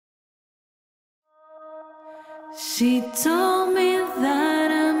She told me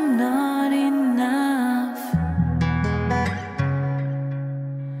that I'm not enough,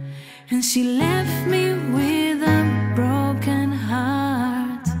 and she left me with a broken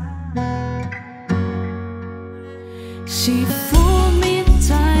heart. She fooled me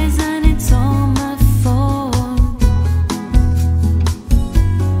twice and it's all my fault.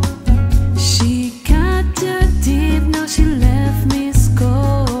 She got too deep, now she left me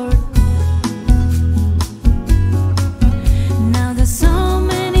scored. Now there's so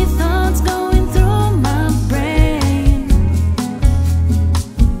many thoughts going through my brain.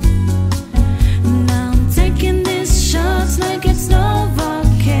 Now I'm taking these shots like it's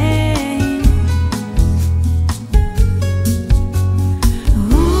Novocaine.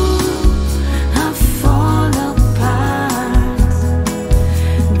 Ooh, I fall apart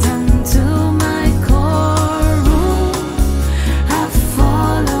down to my core. Ooh, I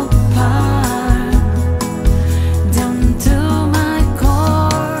fall apart down to my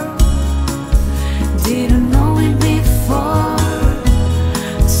core. Didn't know it before.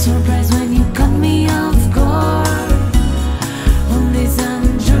 Surprised when you cut me off guard. On this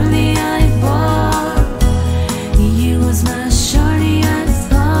Julie I bought. You was my shorty, I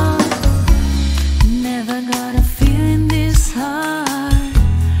thought. Never got a feeling this hard.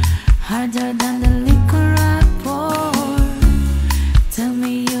 Harder than the liquor I pour. Tell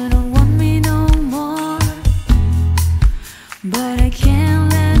me you don't want me no more, but I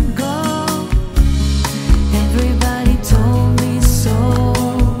can't let go. Everybody told me so.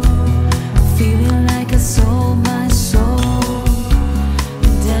 Feeling like I sold my soul.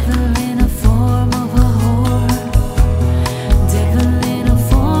 Devil in a form of a whore. Devil in a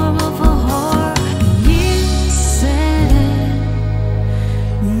form of a whore. You said it.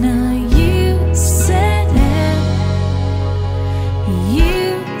 Now you said it. You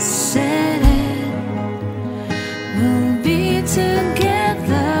said it. We'll be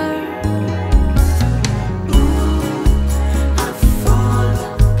together. Ooh, I fall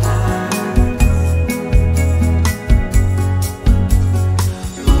apart.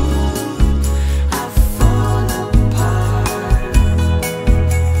 Ooh, I fall apart.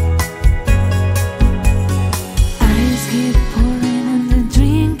 Eyes keep pouring and the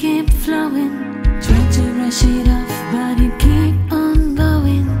drink keep flowing. Try to brush it off, but it keep on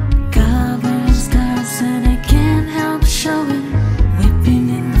going. Covered scars and I can't help showing. Whipping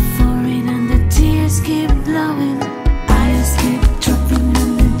in the foreign and the tears keep blowing. Eyes keep dropping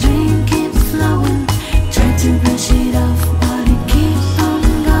and the drink keep flowing. Try to brush it off, but it keep on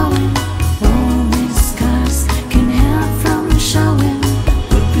going. All these scars can't help from showing.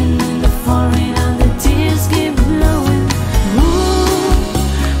 Whipping in the foreign and the tears keep blowing. Ooh,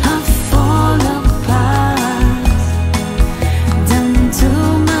 I fall apart down to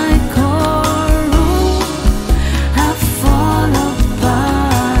my core. Ooh, I fall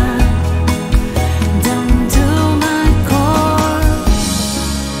apart down to my core.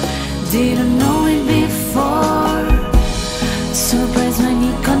 Didn't know it before. Surprised when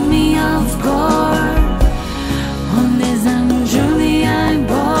you cut me off guard. On this Julie I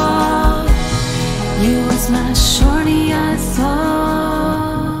bought. You was my shorty, I thought.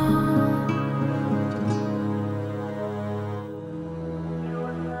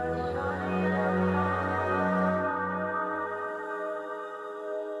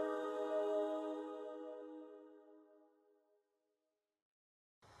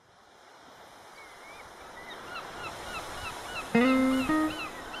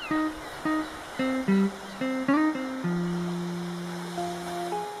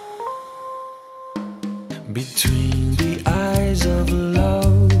 Between the eyes of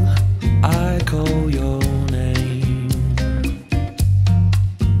love, I call your name.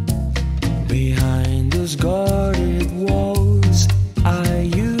 Behind those guarded walls, I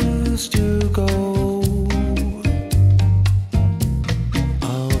used to go.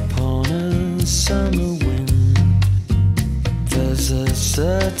 Upon a summer wind, there's a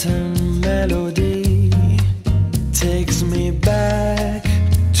certain melody takes me back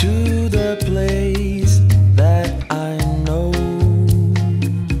to the place that I know.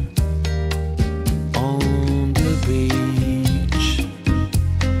 On the beach,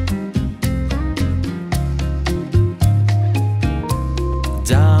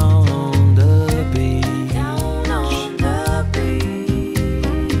 down on the beach, Down on the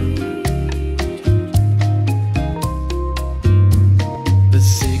the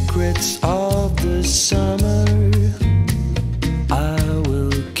secrets of the summer I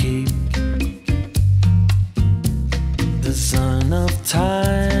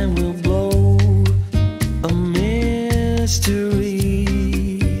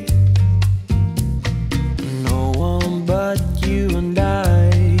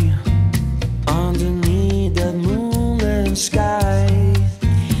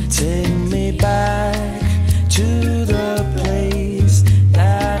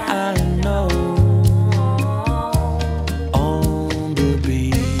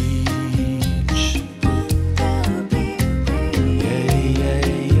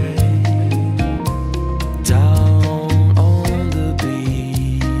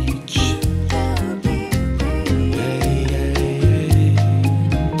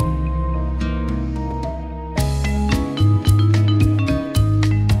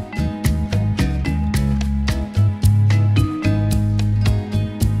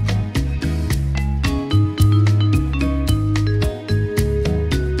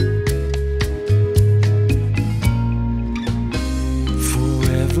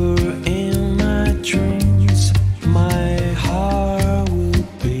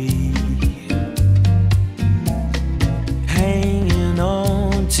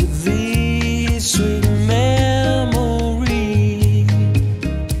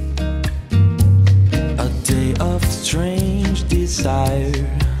desire,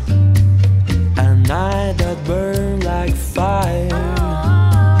 a night that burned like fire.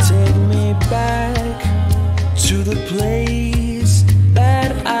 Take me back to the place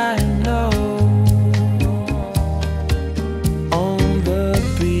that I know, on the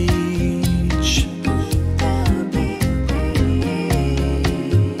beach.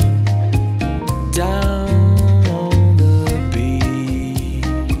 Down on the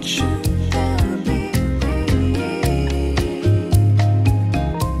beach.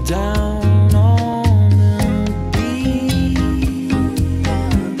 Down on the beach.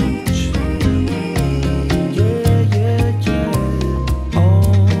 Yeah, yeah, yeah.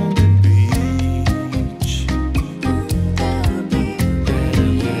 On the beach.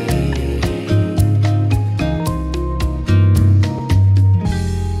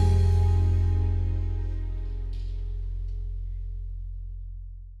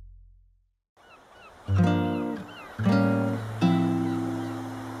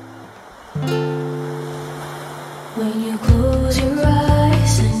 When you close your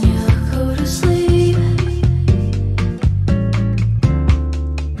eyes and you go to sleep,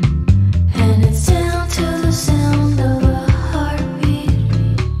 and it's down to the sound of a heartbeat,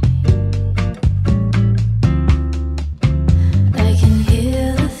 I can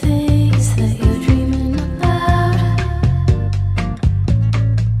hear the things that you're dreaming about.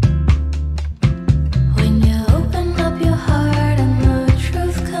 When you open up your heart and the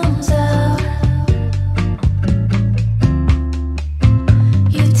truth comes out,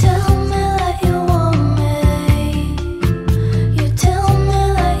 you tell me that you want me, you tell me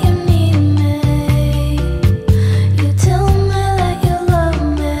that you need me, you tell me that you love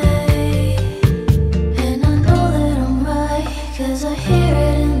me, and I know that I'm right, 'cause I hear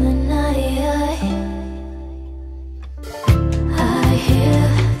it in the night. I hear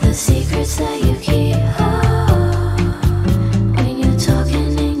the secrets that you keep, when you're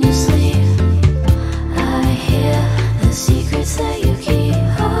talking in your sleep. I hear the secrets that you keep,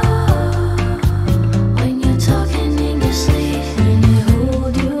 when you're talking in your sleep. When I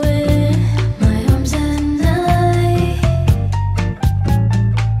hold you in my arms at night,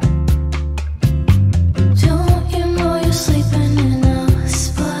 don't you know you're sleeping in a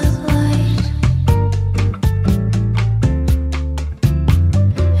spotlight?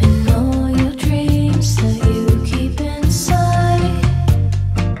 And all your dreams that you keep inside,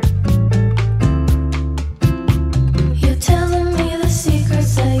 you're telling me the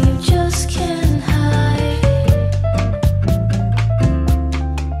secrets that you just can't hide.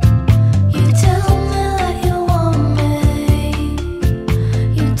 You tell me that you want me,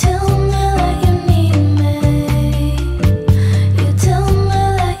 you tell me that you need me, you tell me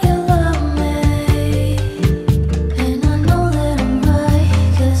that you love me, and I know that I'm right,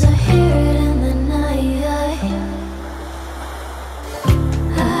 'cause I hear it in the night.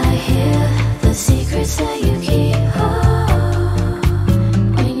 I hear the secrets that you keep,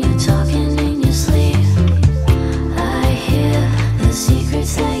 when you're talking in your sleep. I hear the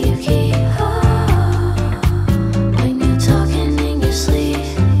secrets that you keep, when you're talking in your sleep.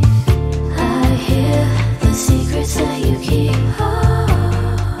 I hear the secrets that you keep,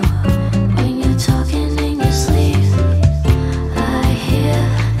 when you're talking in your sleep. I hear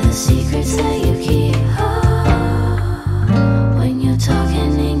the secrets that you keep, when you're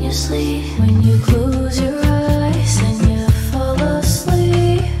talking in your sleep. When you close your eyes and you fall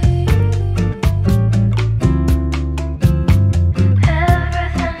asleep,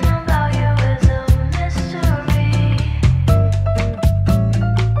 everything about you is a mystery.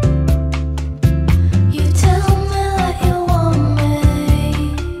 You tell me that you want me,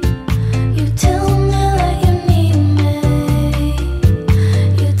 you tell me that you need me,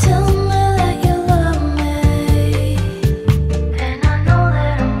 you tell me that you love me, and I know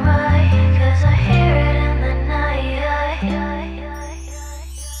that I'm right, 'cause I hear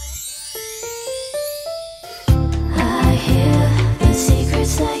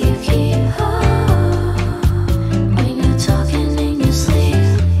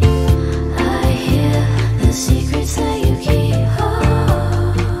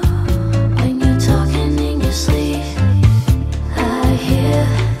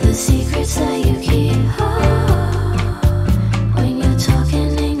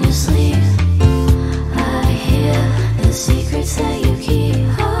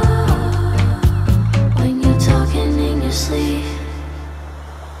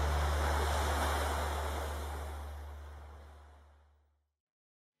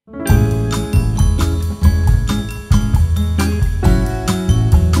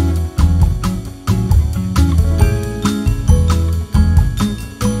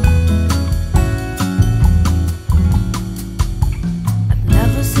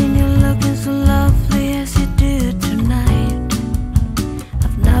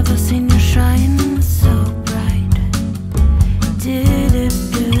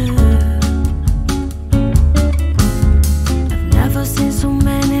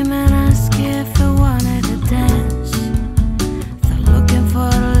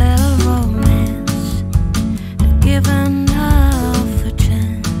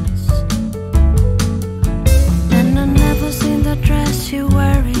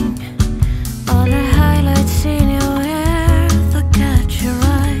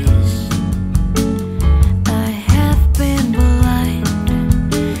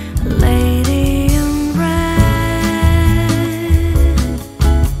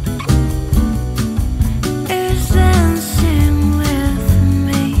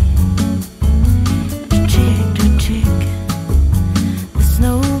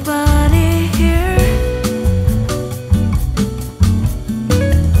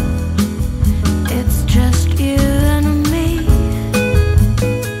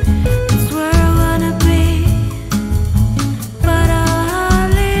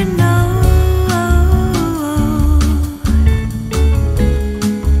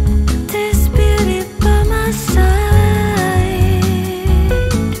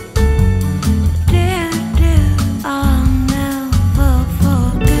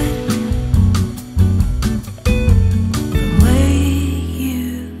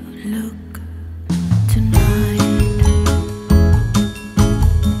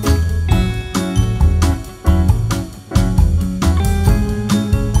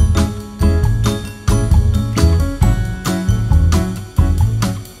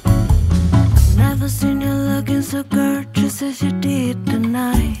so gorgeous as you did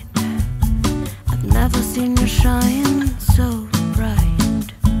tonight. I've never seen you shine so bright.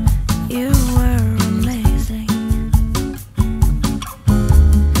 You were amazing.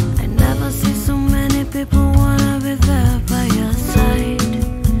 I never see so many people wanna be there by your side.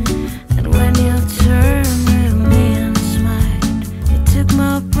 And when you turned to me and smiled, it took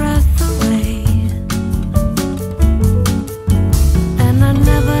my breath away. And I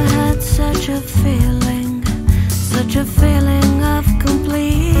never had such a feeling of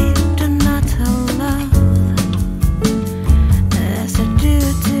complete and utter love as I do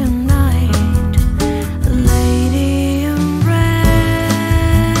tonight. Lady in red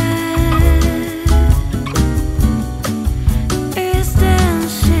is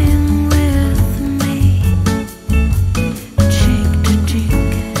dancing with me, cheek to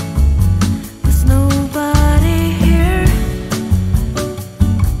cheek. There's nobody here.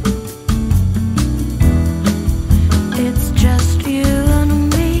 It's just you and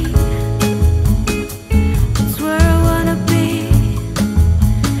me. It's where I wanna be,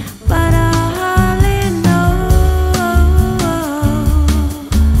 but I hardly know.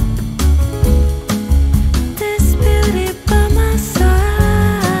 This beauty by my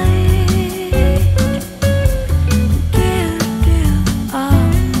side, dear, dear, I'll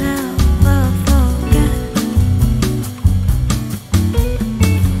never forget the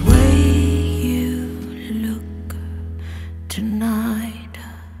way you look tonight.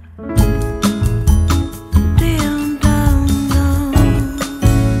 Dim, dum, dum.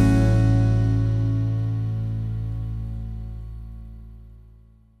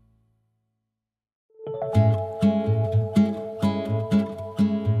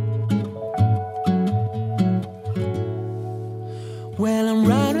 Well, I'm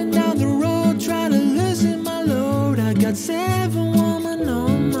riding down the road trying to loosen my load. I got 7 women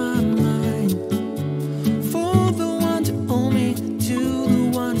on my mind. For the one to own me, to the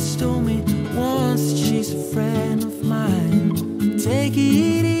one who stole me. Once she's a friend of mine. Take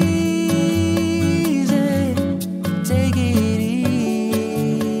it easy, take it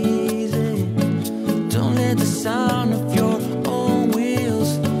easy. Don't let the sound of your own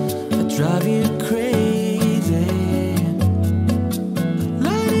wheels drive you crazy.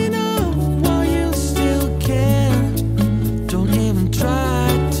 Let it know while you still can. Don't even try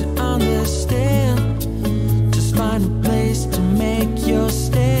to understand. Just find a place to make your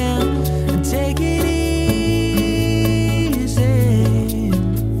stand and take it easy.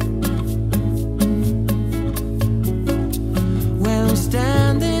 Well, I'm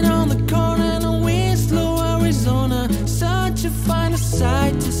standing on the corner in Winslow, Arizona. Such a fine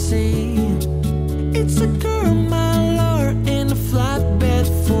sight to see. It's a girl, my lord, in a flatbed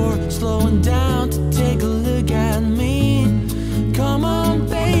for slowing down to take a look at me. Come on,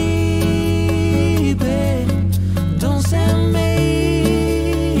 baby, don't say maybe.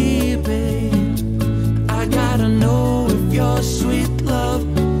 I gotta know if your sweet love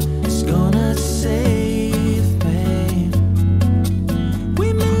is gonna save me.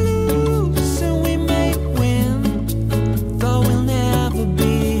 We may lose and we may win, though we'll never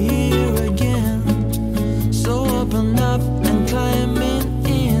be here again. So open up and climb in.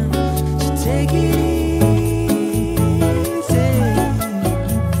 So take it easy.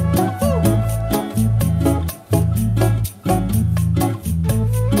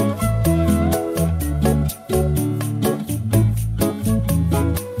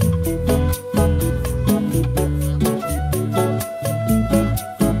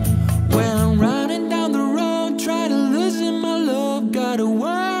 When I'm riding down the road, try to loosen my load. Got a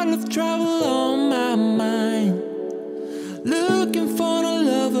world of trouble on my mind. Looking for a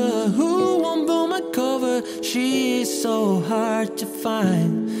lover who won't blow my cover. She is so hard to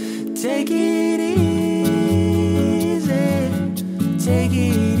find. Take it easy, take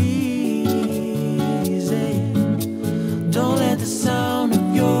it easy. Don't let the sound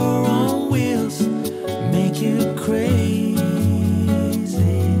of your own wheels make you crazy.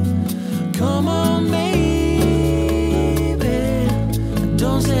 Come on, baby,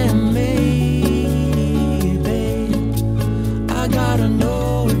 don't say maybe. I gotta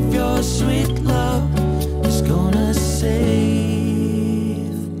know if your sweet love is gonna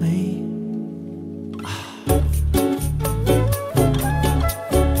save me.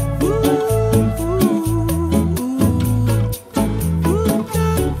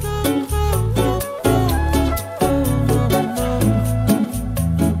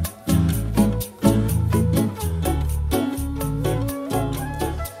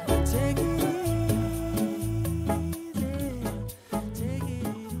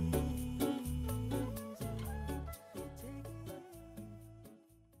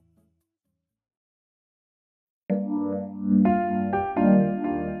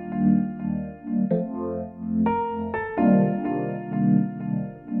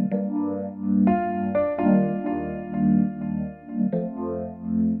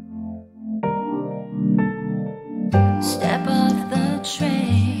 Step off the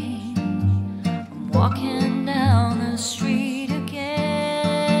train, I'm walking down the street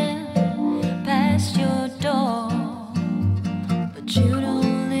again, past your door, but you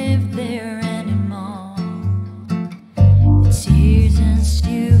don't live there anymore. It's years since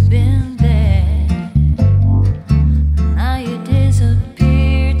you've been there, now you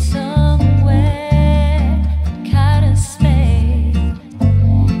disappeared somewhere, kind of space.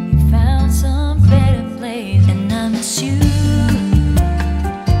 You found some better place, and I miss you.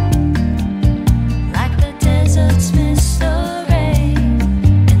 Like the deserts miss the rain,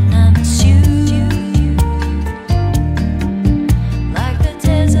 and I miss you. Like the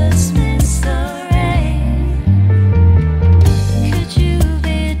deserts miss the rain. Could you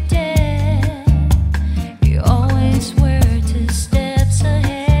be dead? You always were 2 steps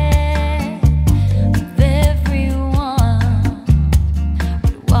ahead of everyone.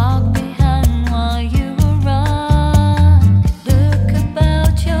 Would walk behind while you were run. Look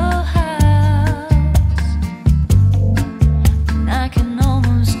about your house, and I can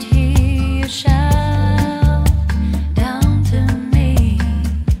almost hear you shout down to me,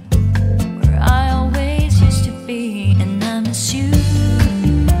 where I always used to be, and I miss you.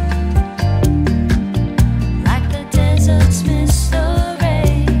 Like the deserts miss the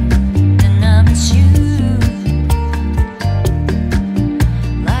rain, and I miss you.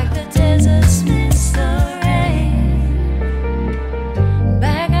 Like the deserts miss the rain.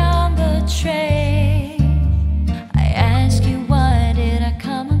 Back on the train, I ask you, why did I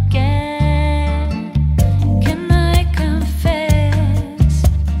come again? Can I confess,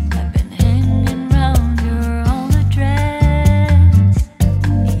 I've been hanging round your old address.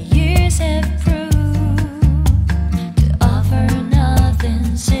 Years have proved to offer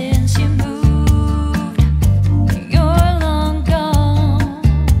nothing since you moved. You're long gone,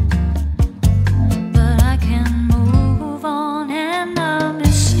 but I can move on, and I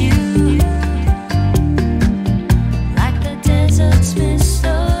miss you. Like the deserts miss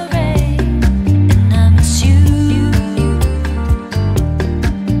the rain, and I miss you.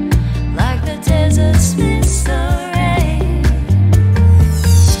 Like the deserts miss the rain.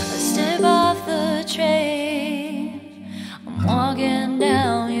 I step off the train, I'm walking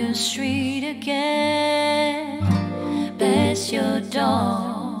down your street again, past your door.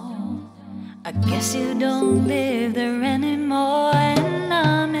 I guess you don't live there anymore, and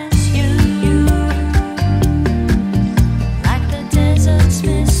I miss you. Like the deserts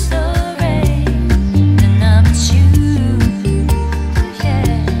miss the rain, and I miss you.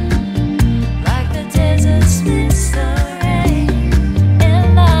 Yeah. Like the deserts miss the rain,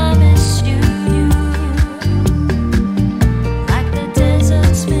 and I miss you. Like the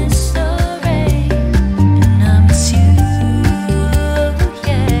deserts miss the rain, and I miss you.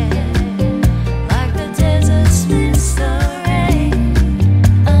 Yeah. Like the deserts miss the rain,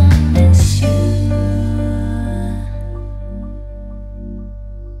 I miss you.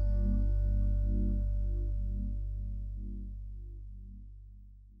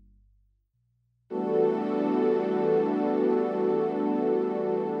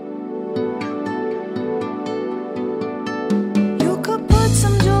 You could put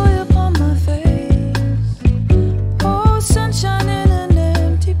some joy upon my face. Oh, sunshine in an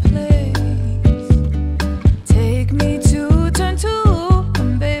empty place. Take me to turn two,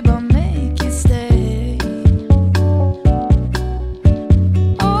 and babe, I'll make you stay.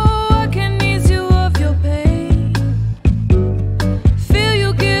 Oh, I can ease you of your pain. Feel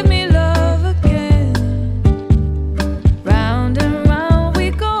you give me love again. Round and round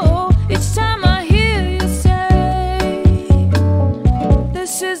we go. Each time I hear you say,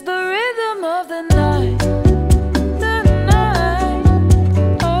 this is the rhythm of the night, the night.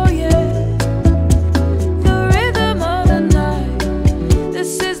 Oh yeah, the rhythm of the night.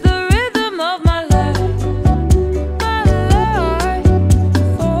 This is the rhythm of my life, my life.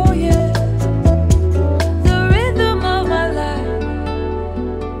 Oh yeah, the rhythm of my life.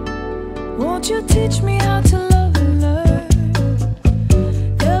 Won't you teach me how to love and learn?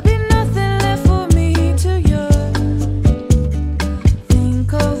 There'll be nothing left for me to yearn.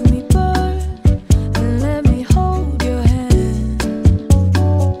 Think of me, bird, and let me hold your hand.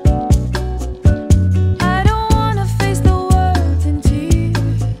 I don't wanna face the world in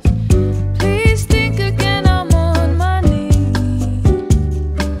tears. Please think again, I'm on my knees.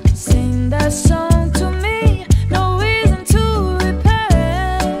 Sing that song to me, no reason to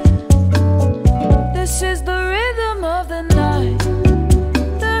repent. This is the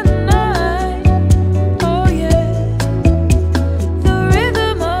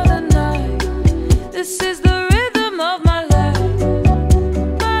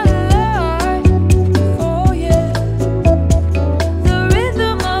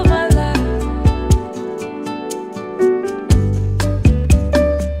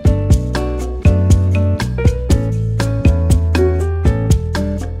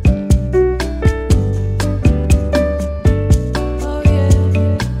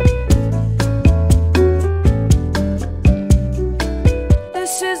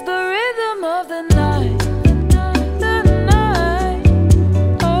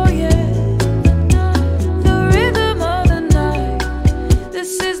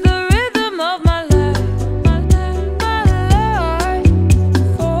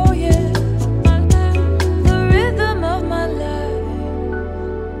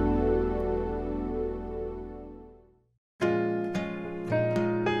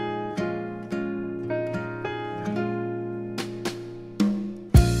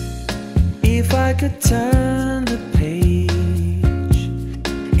I could turn the page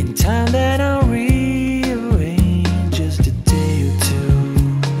in time, then I'll rearrange just a day or two.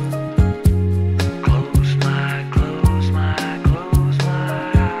 Close my eyes,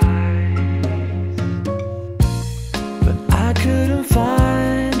 but I couldn't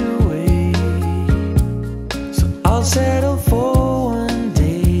find a way, so I'll settle for one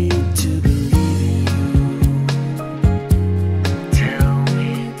day to believe in you. Tell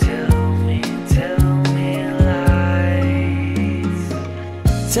me lies.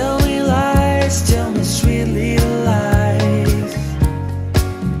 Tell me lies, tell me sweet little lies.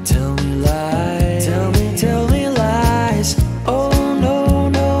 Tell me lies, tell me lies. Oh no,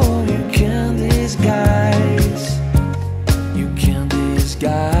 you can't disguise. You can't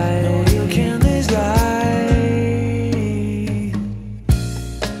disguise. You can't disguise.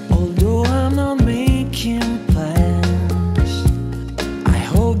 Although I'm not making plans, I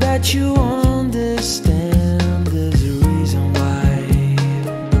hope that you understand there's a reason why.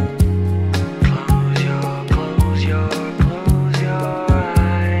 Close your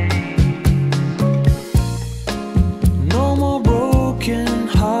eyes. No more broken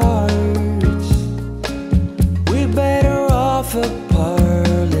hearts. We're better off apart.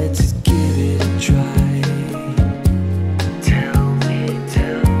 Let's give it a try. Tell me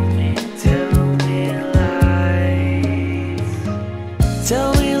lies.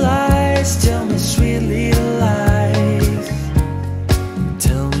 Tell me lies, tell me sweet little lies.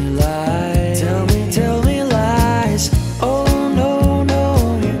 Tell me lies, tell me lies. Oh no,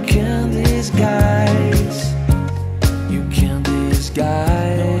 you can't disguise. You can't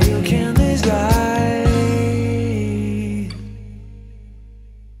disguise. You can't disguise.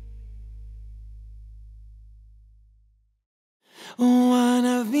 One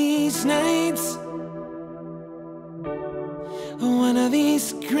of these nights, one of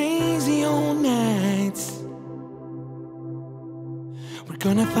these crazy old nights, we're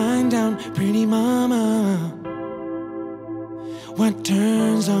gonna find out, pretty mama, what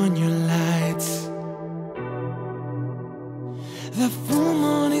turns on your lights. The full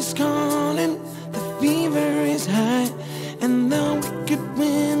moon is calling, the fever is high, and the wicked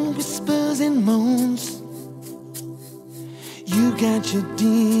wind whispers and moans. You got your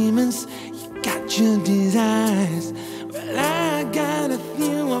demons, you got your desires, but I got a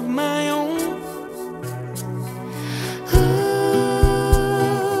few of my own. Ooh,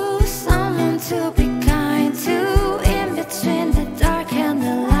 someone to be kind to in between the dark and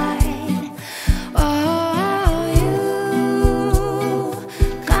the light. Oh, you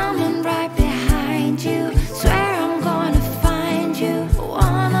coming right behind you. Swear I'm gonna find you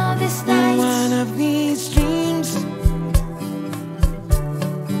one of these nights. One of these dreams,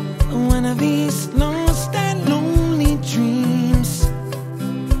 one of these lost and lonely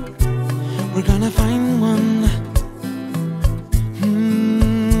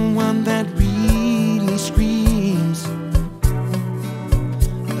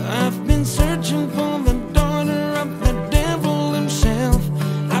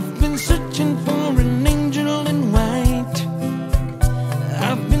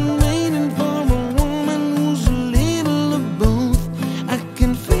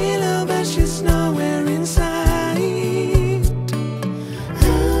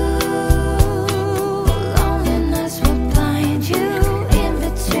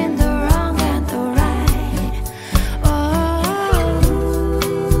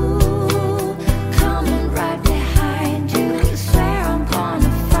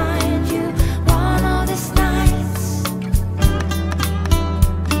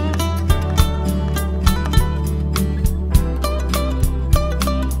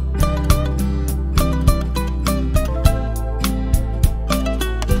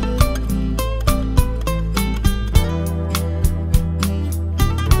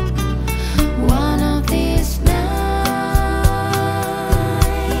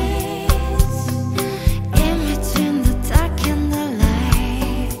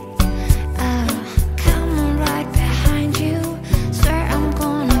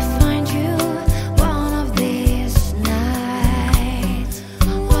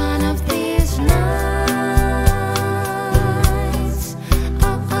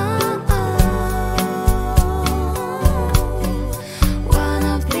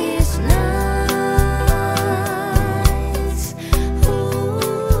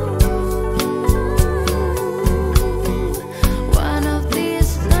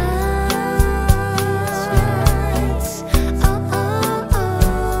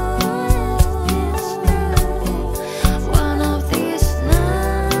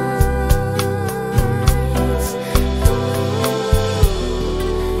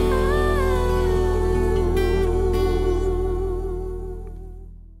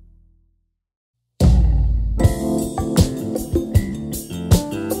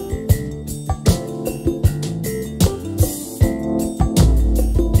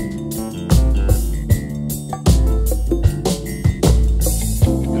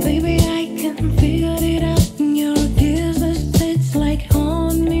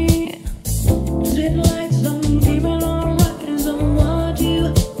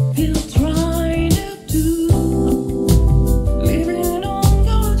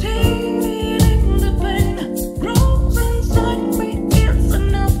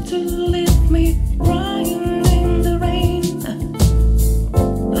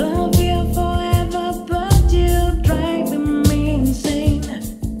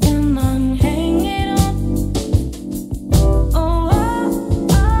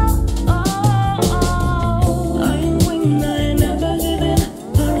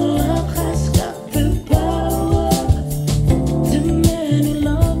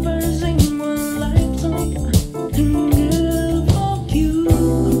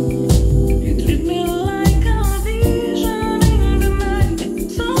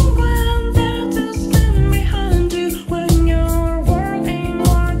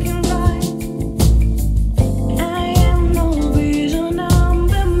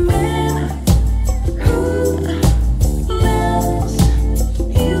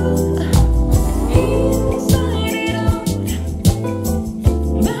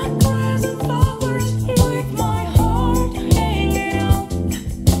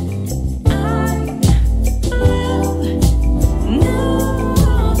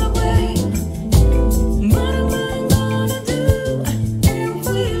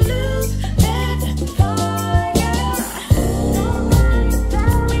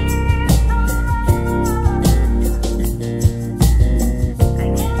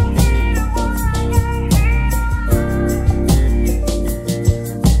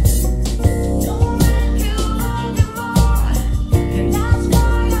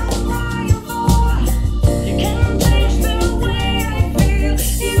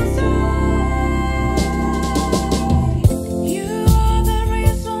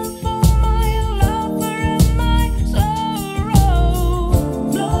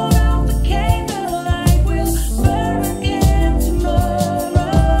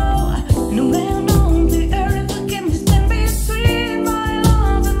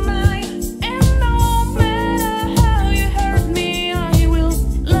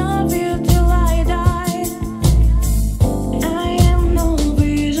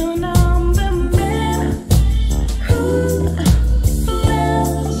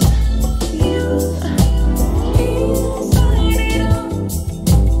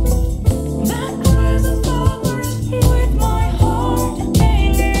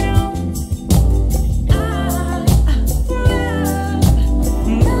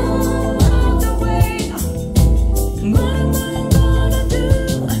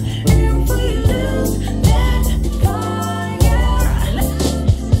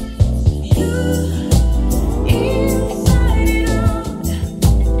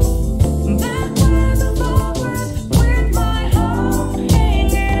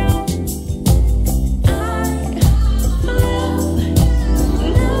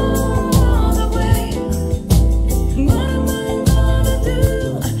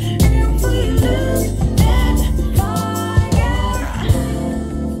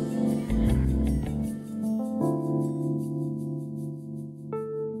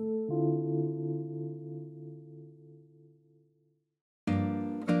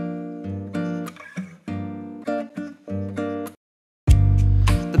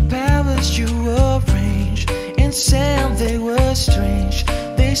stars you arrange, and sound they were strange.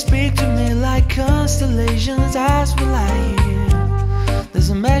 They speak to me like constellations, eyes will I hear. There's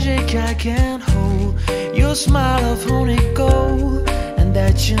a magic I can't hold, your smile of honey gold, and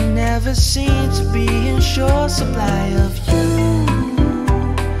that you never seem to be in short supply of you.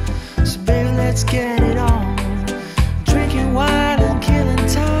 So baby, let's get it on, drinking wine and killing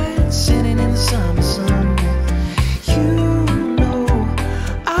time, sitting in the summer sun. You know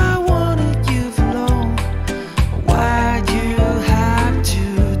I wanted you for long. Why'd you have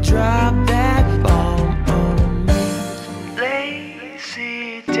to drop that bomb on me?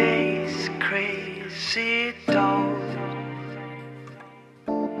 Lazy days, crazy dolls.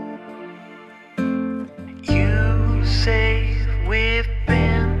 You say we've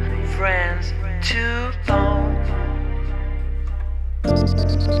been friends too long.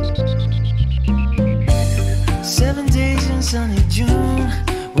 7 days in sunny June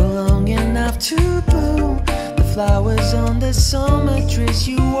were long enough to bloom. The flowers on the summer trees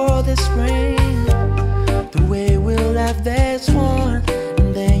you wore this spring. The way we left that's one,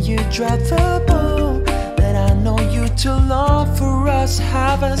 and then you dropped the bomb that I know you too long for us to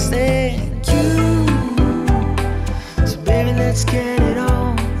have us there. You, so baby, let's get it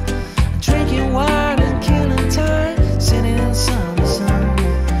on, drinking wine and killing time, sitting in the summer sun.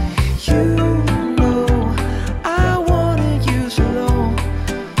 You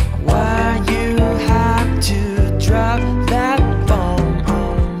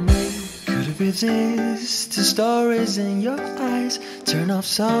this, the stories in your eyes turn off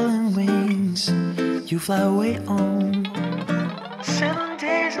sullen wings, you fly away on. 7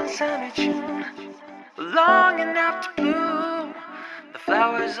 days in sunny June, long enough to bloom. The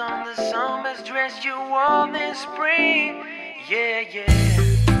flowers on the summer's dress you wore this spring. Yeah, yeah.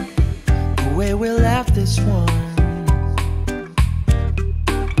 The way we left this one.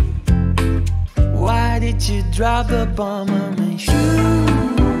 Why did you drop the bomb on me?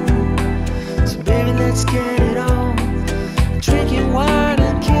 Baby, let's get it on, drinking wine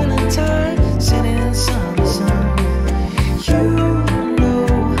and killing time, sitting in the summer sun. You know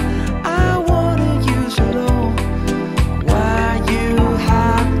I wanted you so long. Why you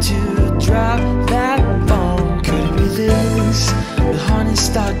have to drop that bomb? Could it be this? The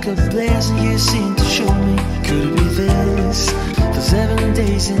honeystock ablaze and you seem to show me. Could it be this? For 7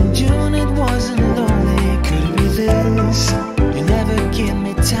 days in June it wasn't lonely. Could it be this? You never give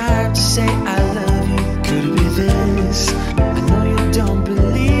me time to say I love you. Could it be this? I know you don't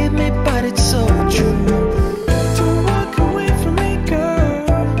believe me, but it's so true. Don't walk away from me, girl.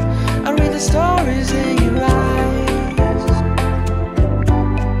 I read the stories in your eyes.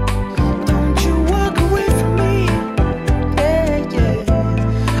 Don't you walk away from me. Yeah,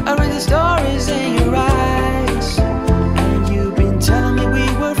 yeah. I read the stories in your eyes. And you've been telling me we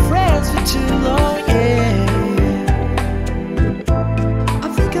were friends for too long, yeah.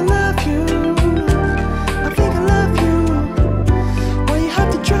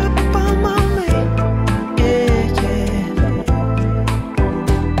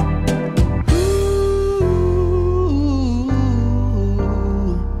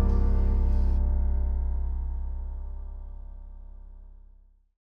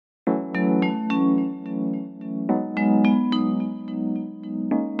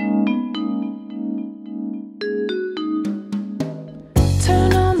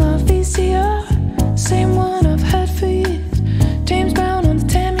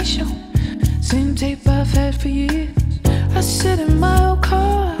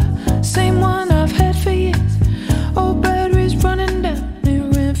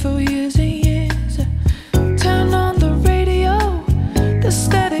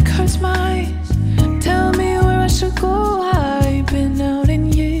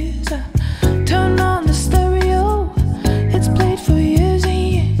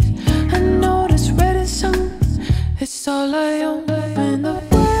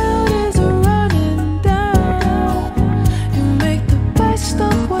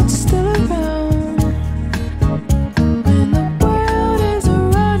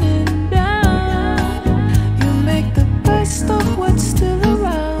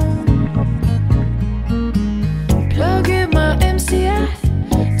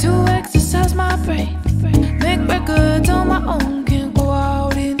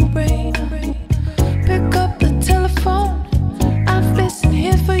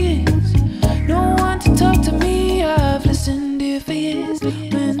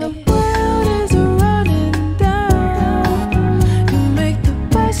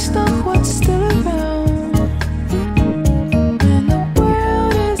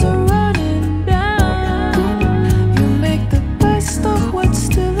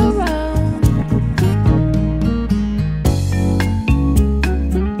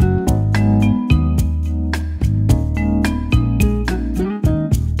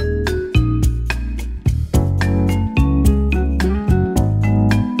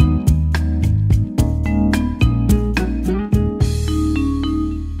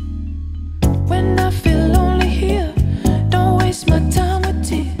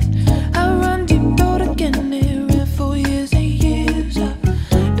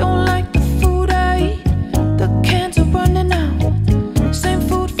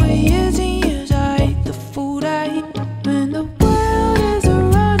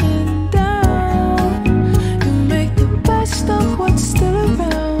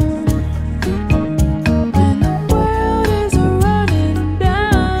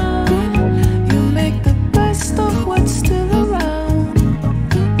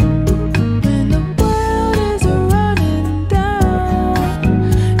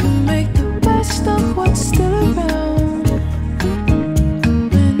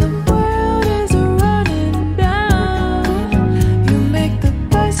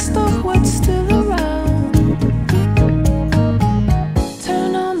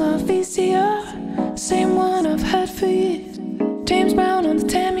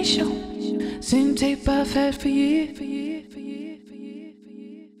 bad for you, for you, for you, for you, for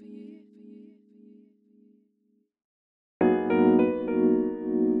you, for you.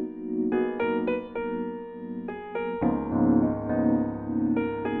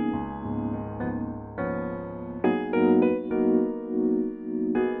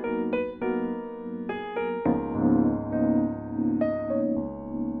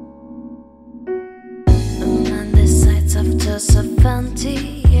 After 70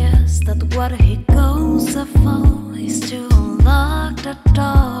 years, that what he goes for is to unlock the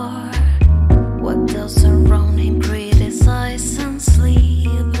door. What those around him criticize and sleep.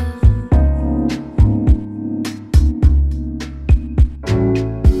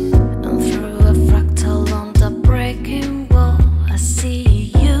 And through a fractal on the breaking wall, I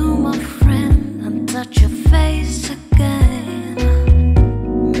see you, my friend, and touch your face again.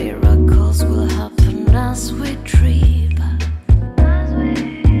 Miracles will happen as we dream.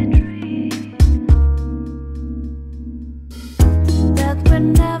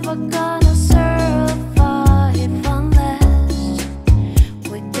 Never gonna survive unless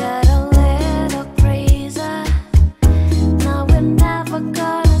we get a little crazy. Now we're never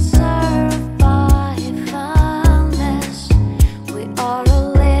gonna survive unless we are a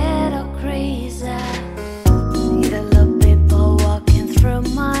little crazy. Little people walking through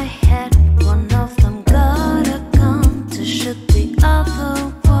my head. One of them got a gun to shoot the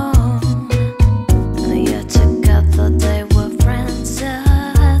other one. And yet together they were friends.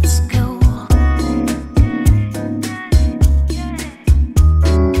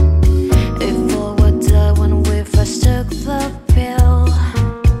 Took the pill.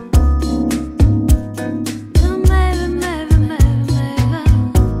 Maybe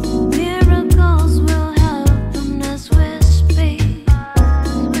miracles will happen as we speak.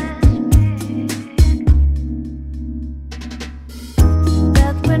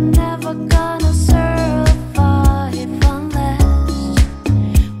 That we're never gonna survive unless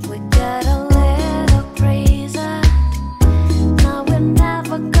we get a little crazy. Now we're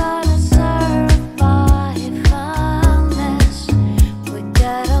never gonna survive.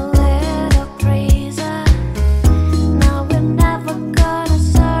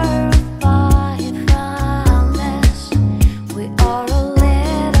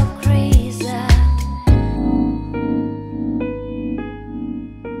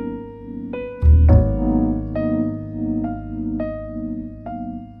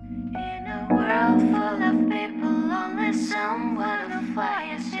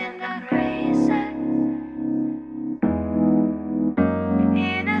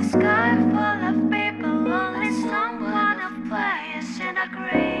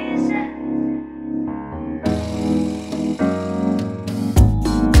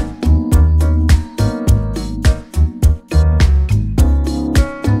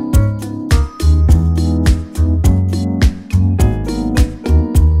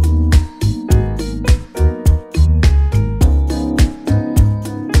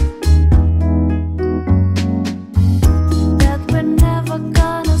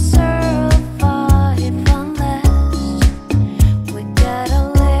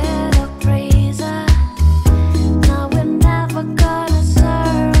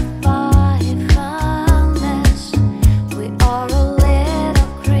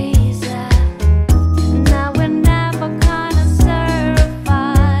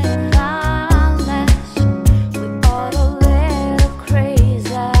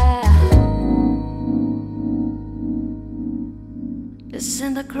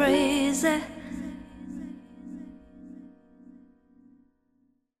 Isn't that crazy?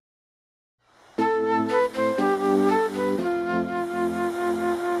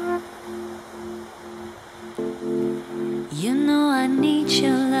 You know I need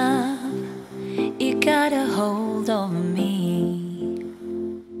your love. You got a hold over me.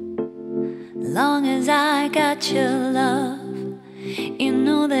 Long as I got your love, you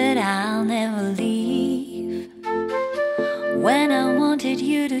know that I'll never leave. When I wanted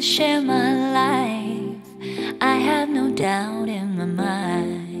you to share my life, I had no doubt in my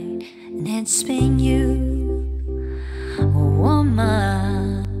mind. And it's been you,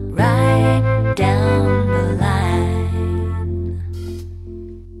 woman, right down the line.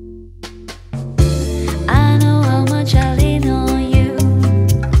 I know how much I lean on you.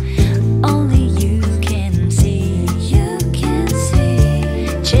 Only you can see. You can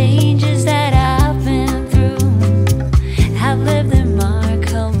see changes that I've been through. Have left their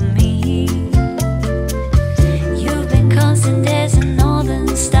mark on me. You've been constant as a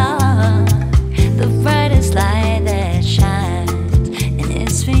northern star, the bright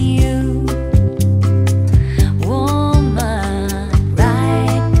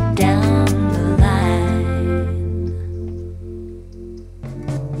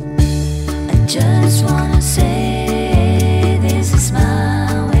just wanna say this is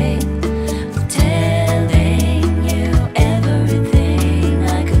my way of telling you everything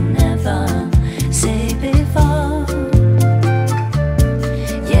I could never say before.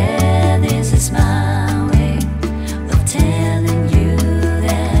 Yeah, this is my way of telling you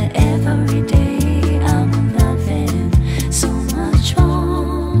that every day I'm loving so much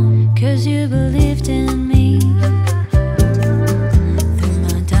more. 'Cause you believed in me through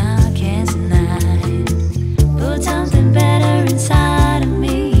my darkest night. Put something better inside of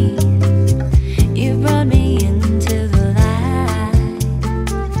me. You brought me into the light.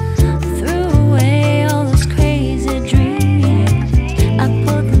 Threw away all those crazy dreams. I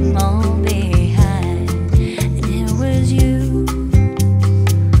put them all behind. And it was you,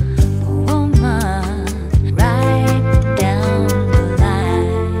 woman, right down the line.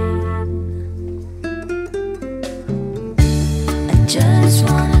 I just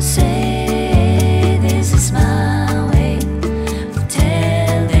wanna say this is my way of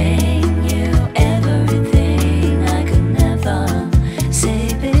telling you everything I could never say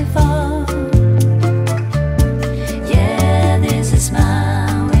before. Yeah, this is my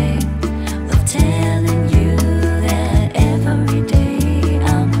way of telling you that every day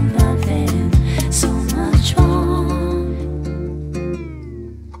I'm loving so much more.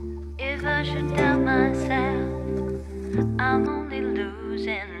 If I should doubt myself, I'm only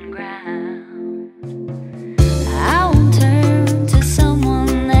losing ground.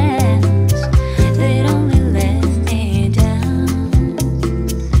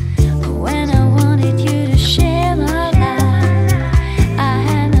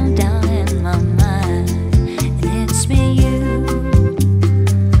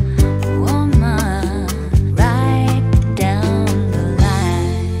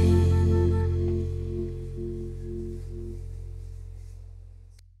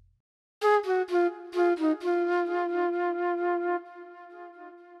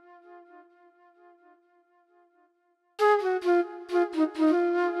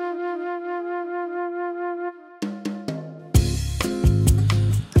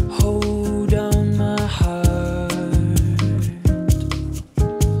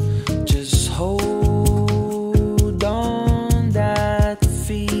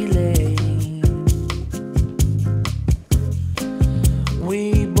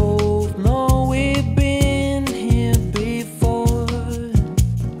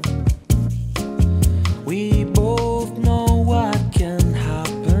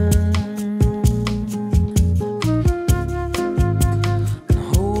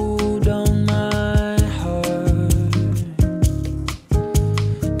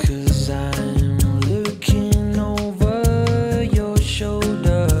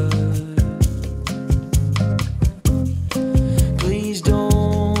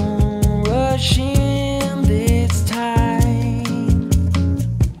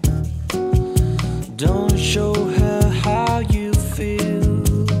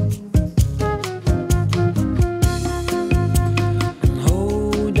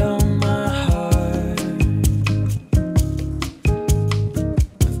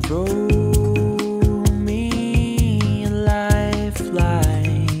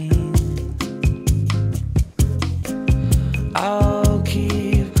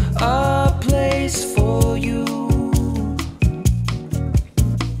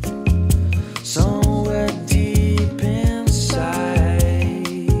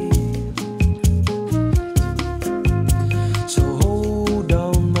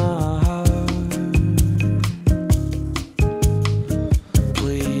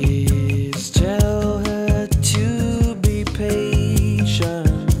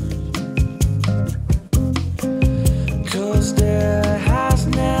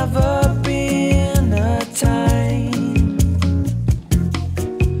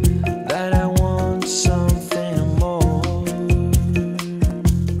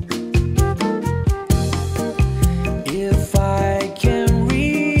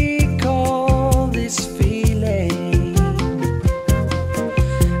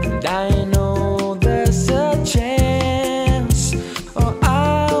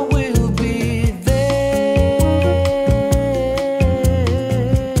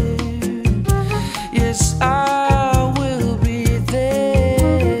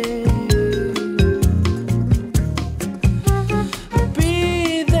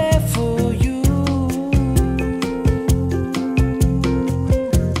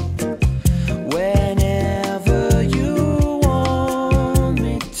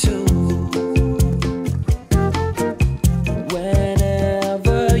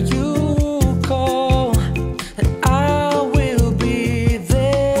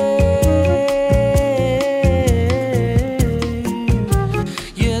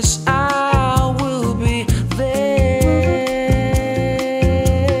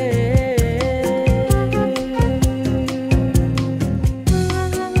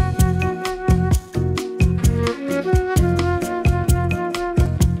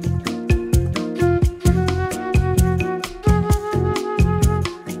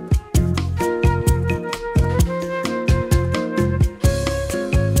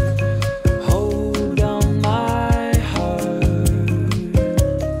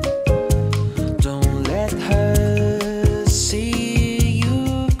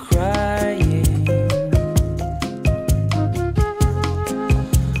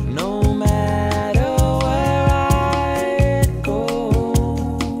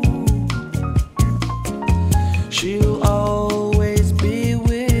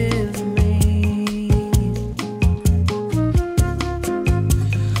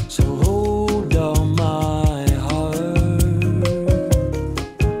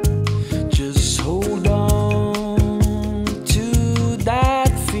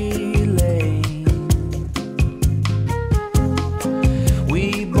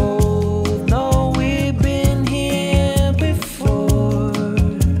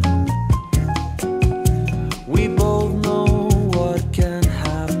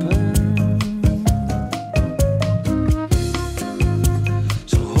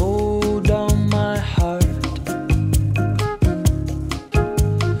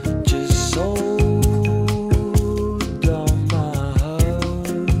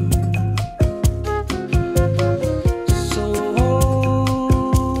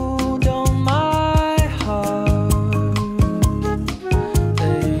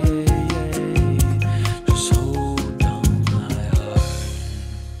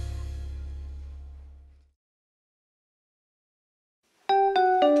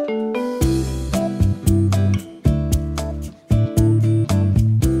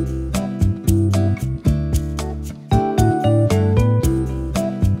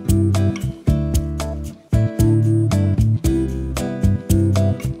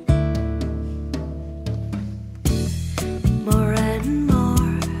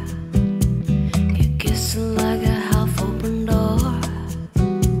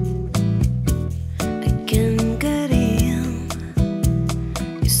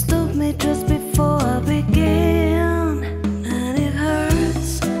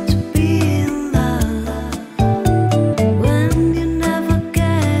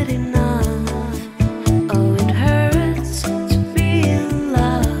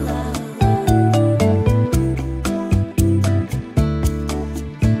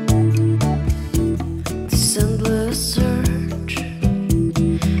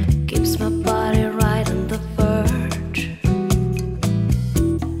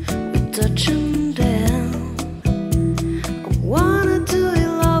 touching down. I wanna do it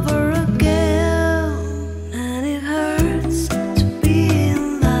over again, and it hurts to be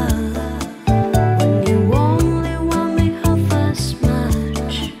in love when you only want me half as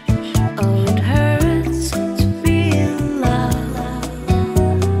much. Oh, it hurts to be in love.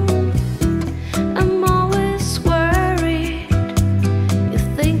 I'm always worried you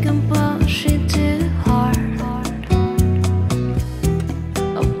think I'm pushing too hard.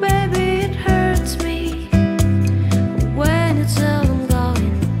 Oh baby, it hurts me when you tell I'm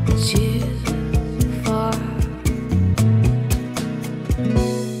going too far.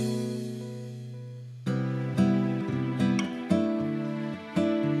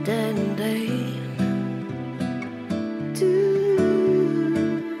 Then they do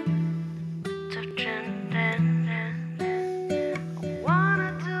touch and then I wanna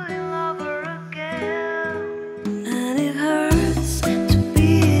do it over again, and it hurts to be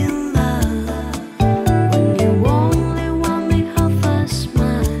in love when you only want me half as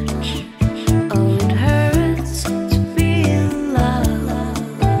much. Oh, it hurts to be in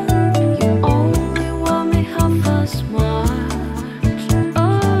love. You only want me half as much.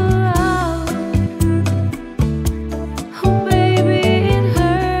 Oh, baby, it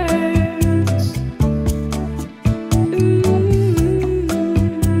hurts.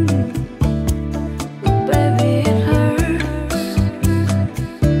 Baby, it hurts.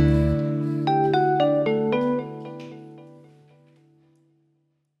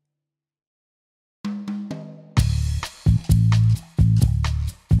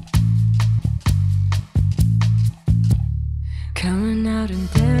 Coming out and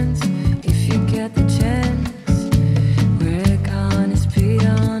dance if you get the chance. We're gonna speed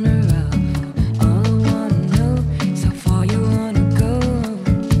on a road. All I wanna know is how far you wanna go.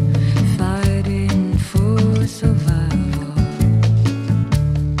 Fighting for survival.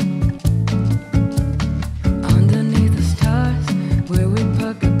 Underneath the stars where we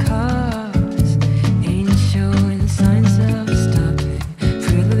park our cars, ain't showing signs of stopping.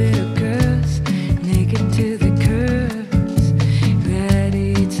 Pretty little girls naked to the curves,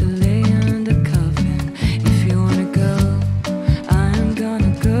 ready to lay under coffin. If you wanna go, I'm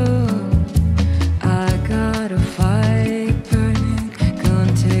gonna go. I got a fire burning,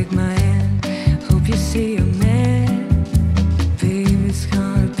 gonna take my hand. Hope you see your man. Baby, it's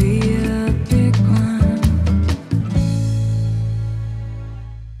gonna be a big one.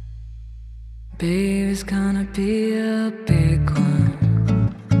 Baby, it's gonna be a big one.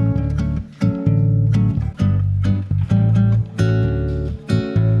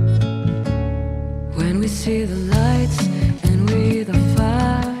 When we see the lights and we the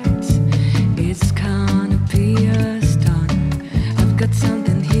fights, it's gonna be a stunner. I've got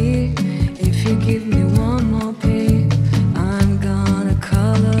something here. If you give me one more beat, I'm gonna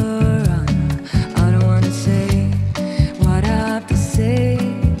color on. I don't wanna say what I have to say.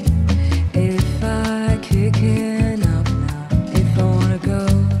 If I kick it up now, if I wanna go,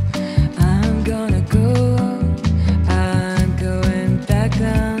 I'm gonna go. I'm going back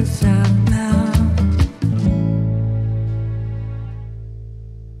down south now.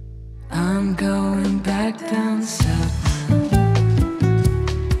 I'm going back down south now.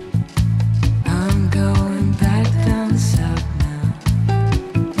 I'm going back down south now.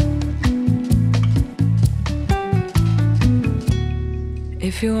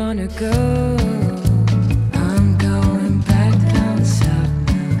 If you wanna go, I'm going back down south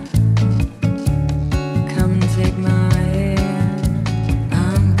now. Come and take my hand.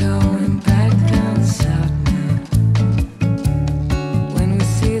 I'm going back down south now. When we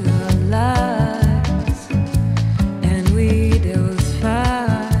see the lights and we those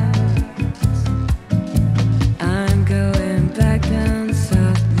fights, I'm going back down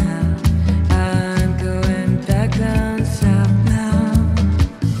south now. I'm going back down south now.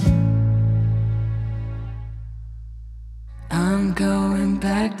 I'm going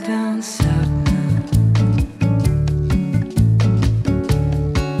back down south now.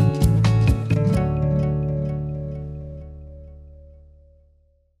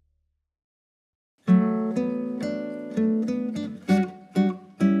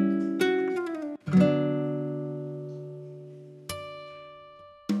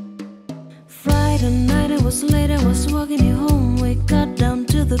 Friday night, it was late, I was walking you home. We got down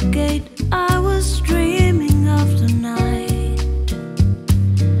to the gate. I was dreaming of the night.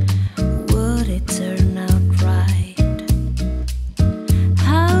 Would it turn out right?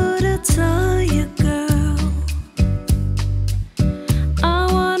 How would I tell you, girl? I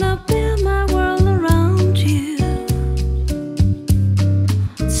wanna build my world around you.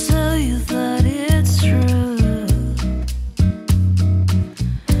 Tell you that it's true.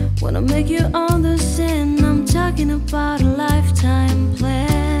 Wanna make you understand, I'm talking about a lifetime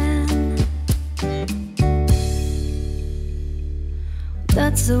plan.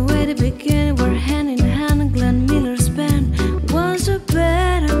 That's the way to begin. We're hand in hand. Glenn Miller's band was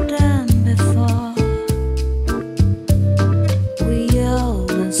better than before. We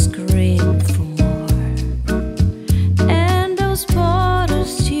yelled and screamed for more, and those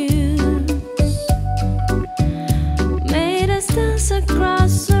borders tunes made us dance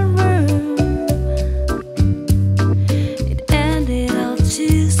across the room. It ended all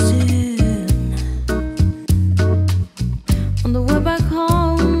too soon. On the way back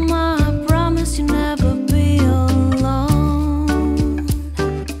home, I promised you'd never be alone.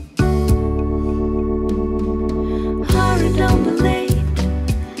 Hurry, don't be late,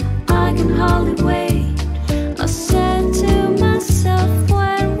 I can hardly wait. I said to myself,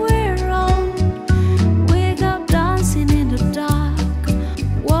 when we're old, we go dancing in the dark,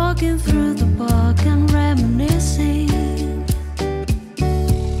 walking through the park and reminiscing.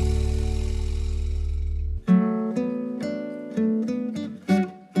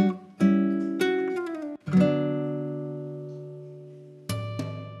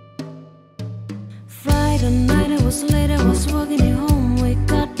 Friday night, I was late, I was walking you home. We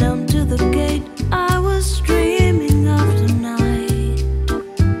got down to the gate, I was dreaming of the night.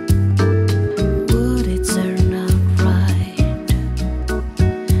 Would it turn out right?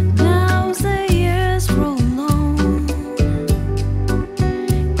 Now the years roll on.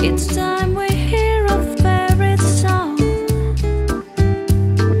 Each time we hear a favorite song,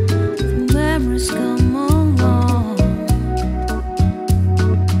 the memories come along.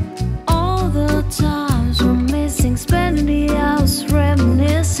 All the times we're missing, spending the hours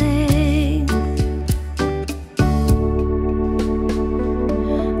reminiscing.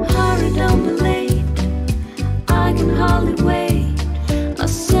 Hurry, don't be late, I can hardly wait. I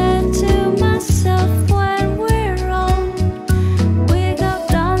said to myself, when we're old, we go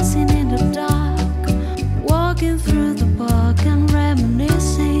dancing in the dark, walking through the park and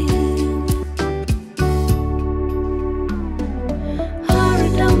reminiscing. Hurry,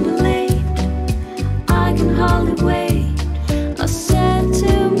 don't be late, I can hardly wait. I said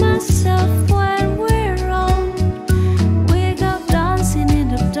to myself, when we're old, we go dancing in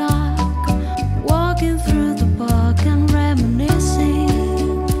the dark, walking through the park and reminiscing.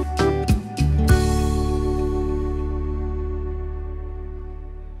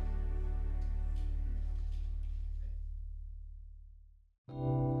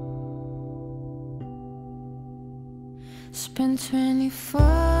 Spend 24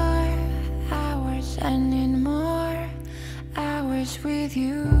 hours, I need more hours with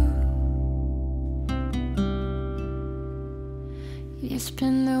you. You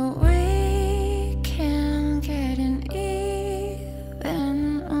spend the weekend getting even.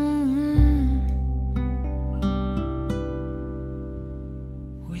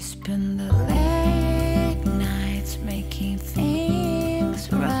 We spend the late nights making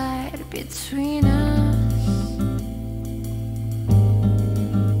things right between us.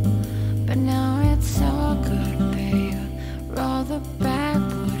 But now it's all good, babe. Roll the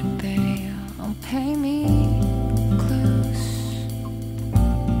backward, babe. Don't pay me close.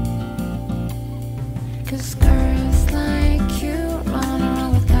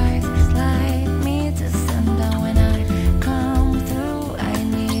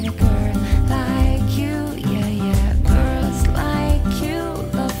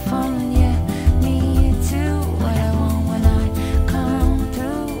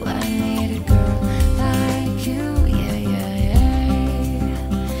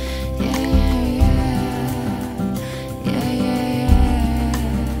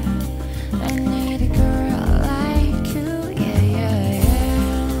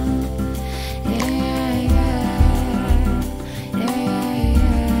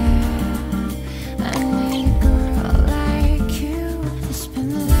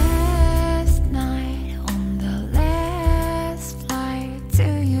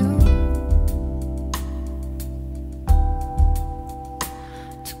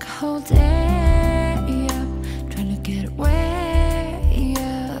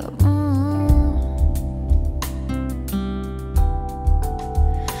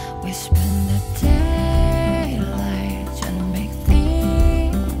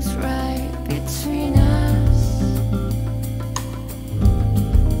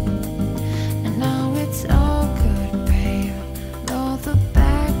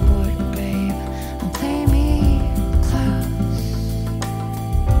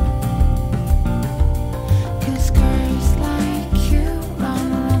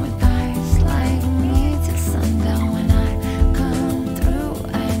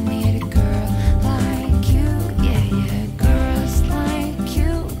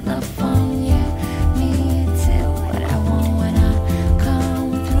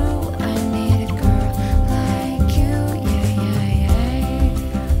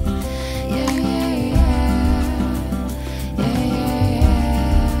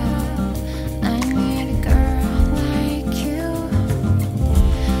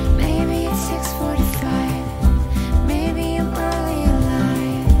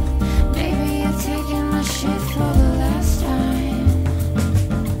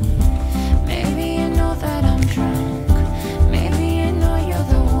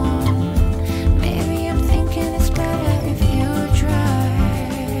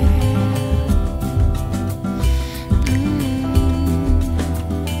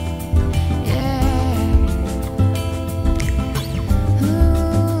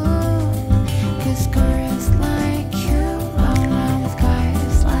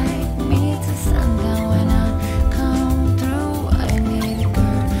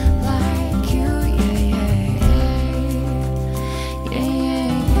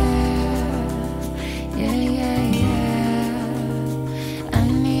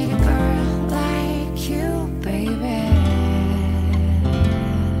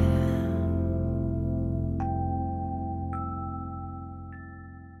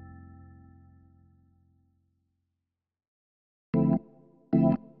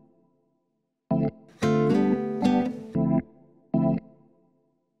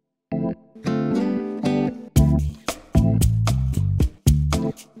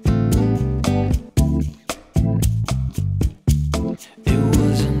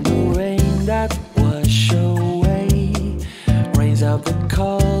 that wash away, rains out the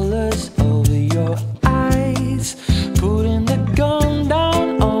colors over your eyes, putting the gun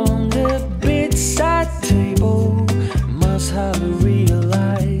down on the bedside table. Must have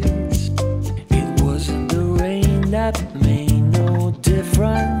realized it wasn't the rain that made no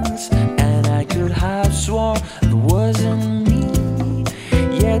difference, and I could have sworn it wasn't me.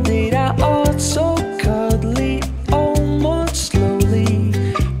 Yeah, did I also cuddly, almost slowly,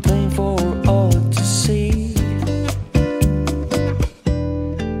 plain for all to see?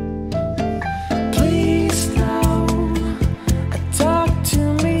 Please now, talk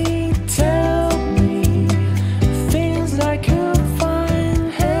to me, tell me things I could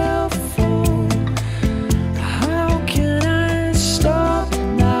find helpful. How can I stop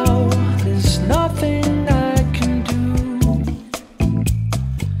now? There's nothing I can do.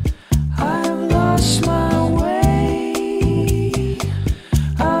 I've lost my way.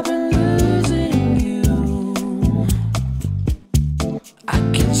 I've been losing you. I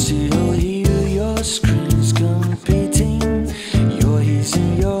can still hear your screams competing. Your he's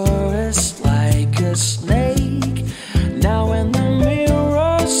in yours like a snake. Now when the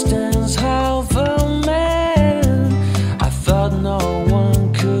mirror stands half a man, I thought no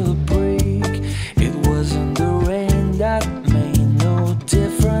one could break. It wasn't the rain that made no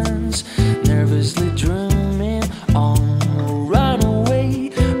difference. Nervously dreaming on a runaway,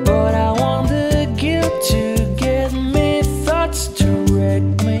 but I want the guilt to get me, thoughts to wreck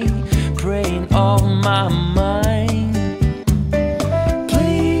me, praying on my mind.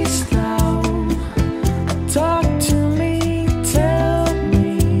 Please now, talk to me, tell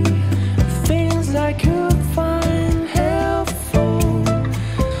me things I could find helpful.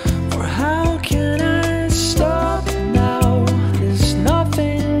 Or how can I stop now? There's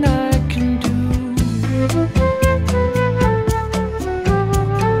nothing I can do.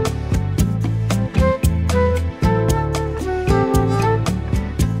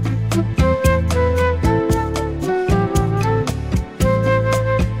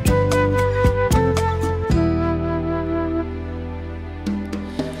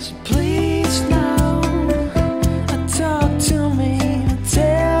 So please now, talk to me,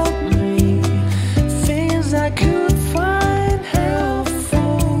 tell me things I could find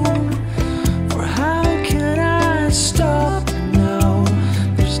helpful. Or how can I stop now?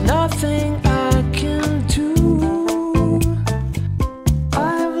 There's nothing I can do.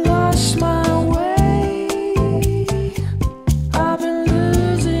 I've lost my way. I've been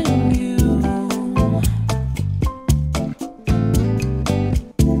losing you.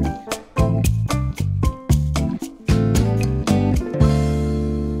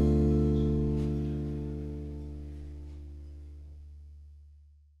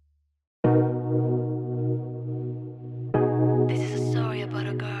 This is a story about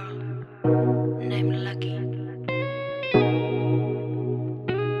a girl named Lucky.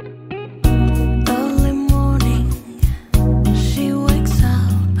 Early morning, she wakes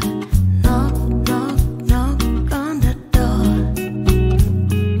up, knock, knock, knock on the door.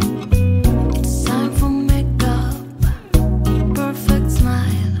 It's time for makeup, perfect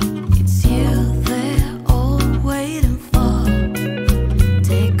smile. It's you they're all waiting for.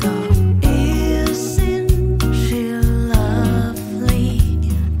 Take off ears in, she lovely.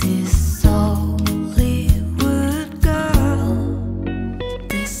 This Hollywood girl,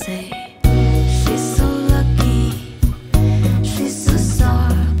 they say she's so lucky. She's a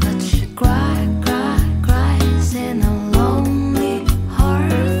star, but she cries in a lonely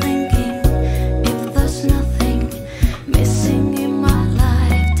heart, thinking if there's nothing missing in my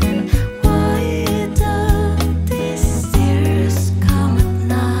life, then why do these tears come at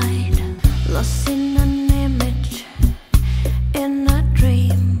night? Lost in an image, in a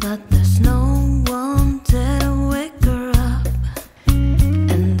dream, but there's no one to wake her up.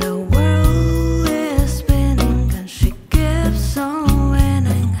 And the world is spinning and she keeps on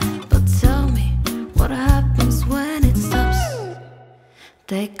winning. But tell me, what happens when it stops?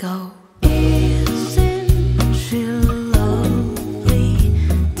 They go easy, she lovely.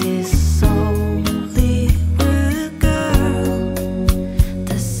 This Hollywood girl,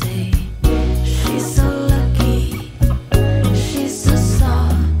 they say she's so lucky. She's a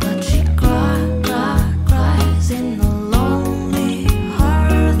star, but she cries in a lonely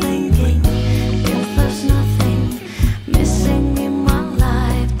heart, thinking if there's nothing missing in my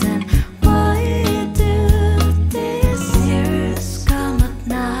life, then why do these tears come at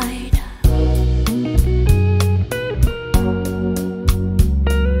night?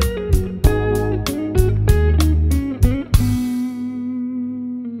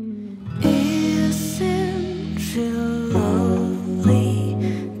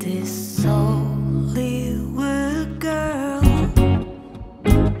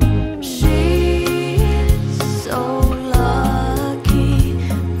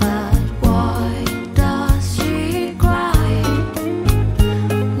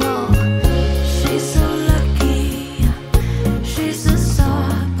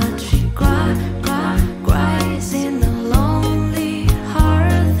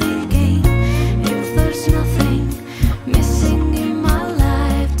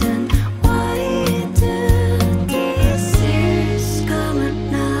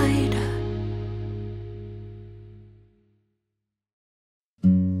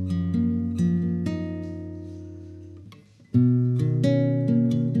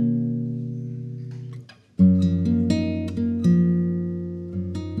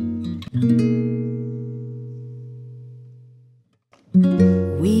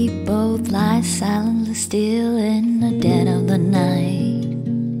 still in the dead of the night.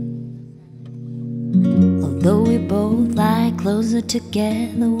 Although we both lie closer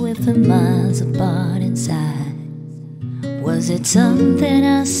together, we're for miles apart inside. Was it something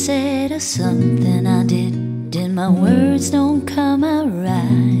I said or something I did? Did my words don't come out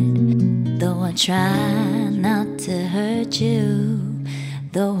right? Though I try not to hurt you,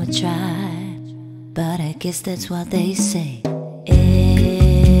 though I try, but I guess that's what they say.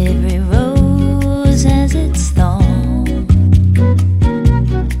 Every rose has its thorn,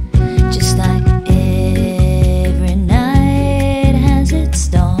 just like every night has its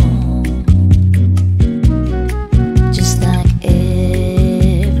dawn, just like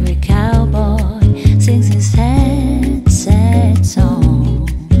every cowboy sings his sad, sad song.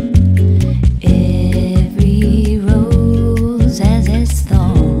 Every rose has its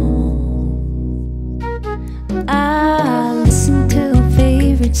thorn. I listen to a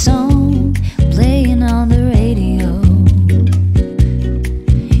favorite song playing on the radio.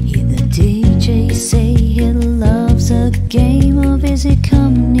 Hear the DJ say he loves a game of easy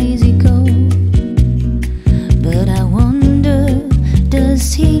come and easy go. But I wonder,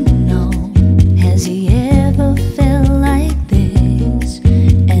 does he know? Has he ever felt like this?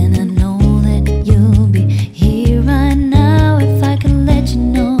 And I know that you'll be here right now if I can let you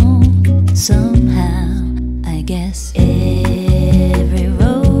know somehow. I guess every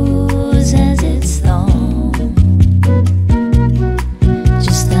rose has its thorn,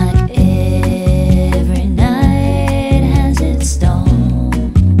 just like every night has its dawn,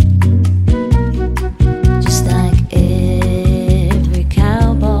 just like every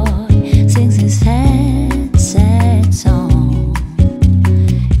cowboy sings his sad, sad song.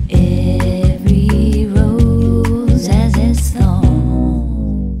 Every rose has its thorn.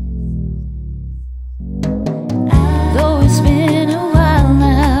 Though it's been a while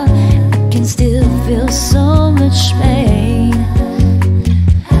now, I can still feel so much pain.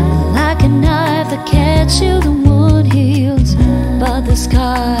 Like a knife that cuts you, the wound heals, but the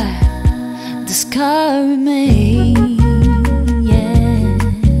scar remains. Yeah,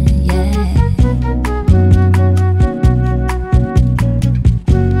 yeah.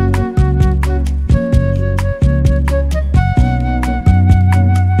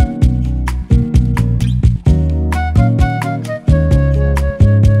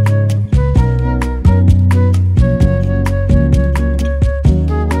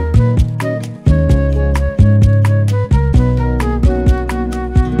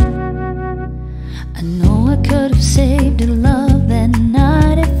 I know I could have saved your love that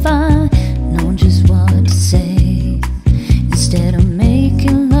night if I'd known just what to say. Instead of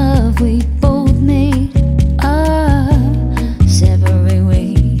making love, we both made our separate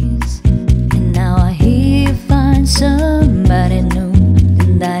ways. And now I hear you find somebody new,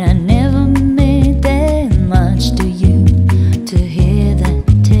 and that I never meant that much to you. To hear that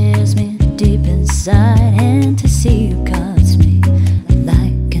tears me deep inside, and to see you cuts me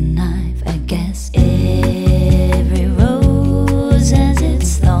like a knife. I guess every rose has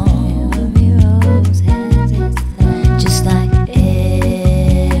its thorn, every rose has its thorn, just like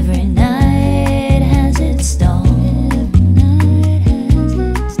every night has its dawn,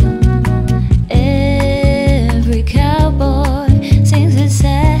 every cowboy sings his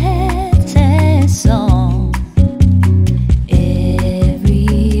sad, sad song.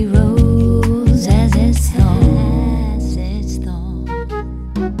 Every rose has its thorn, its thorn.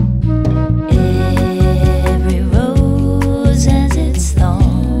 Every rose has its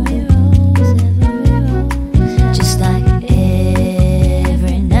thorn, just like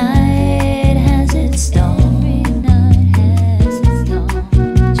every night has its dawn,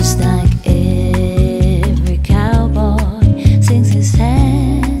 just like every cowboy sings his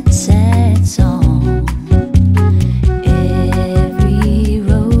sad, sad song. Every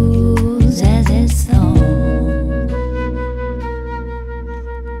rose has its thorn.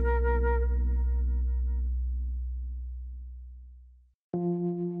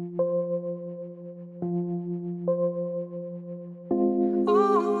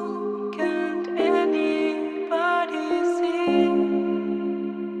 Ooh, can't anybody see?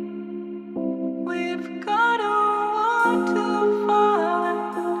 We've got a war to fight.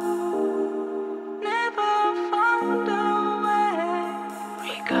 Never found a way,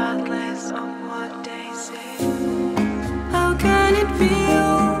 regardless of what they say. How can it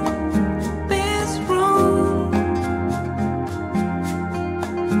feel this wrong?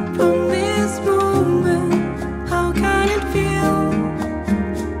 From this moment, how can it feel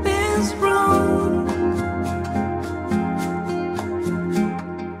this wrong?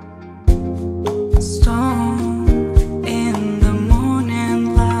 Storm in the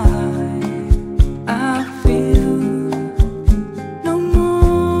morning light, I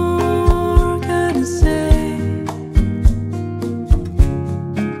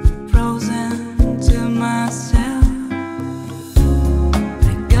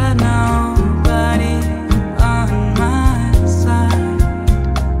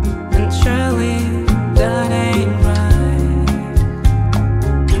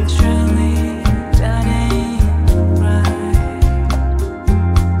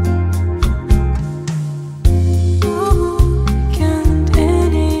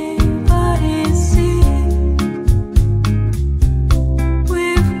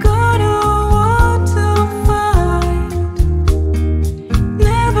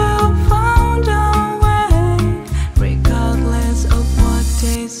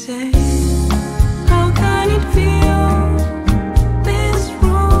say, how can it feel this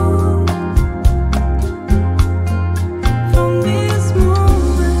wrong? From this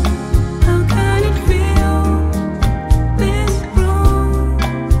moment, how can it feel this wrong?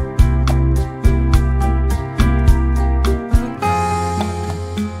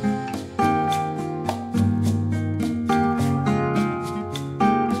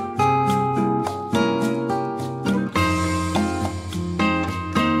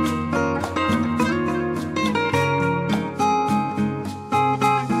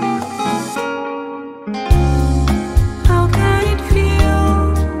 How can it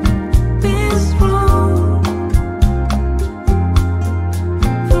feel this wrong?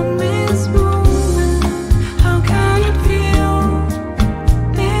 From this moment, how can it feel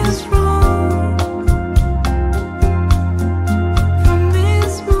this wrong? From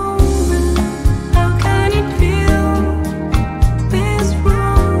this moment, how can it feel this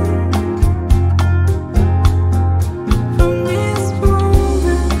wrong? From this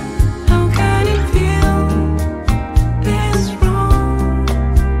moment, how can it feel this wrong?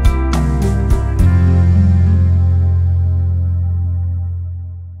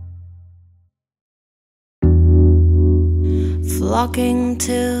 Flocking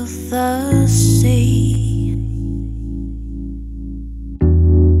to the sea,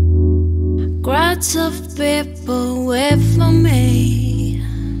 crowds of people wait for me.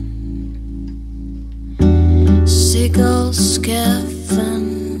 Seagulls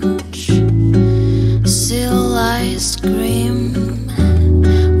scavenge, seal ice cream,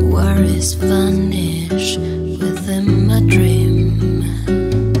 worries vanish within my dream.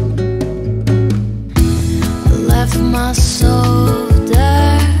 Left my soul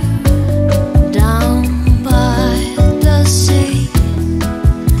there, down by the sea.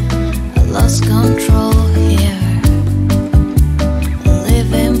 I lost control here,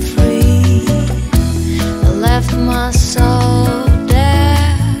 living free. I left my soul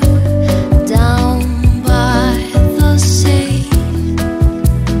there, down by the sea.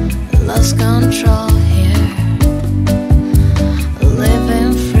 I lost control here,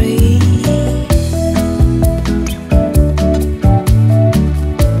 living free.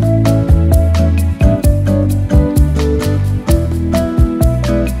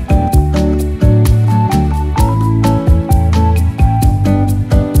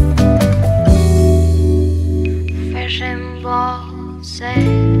 Fishing boats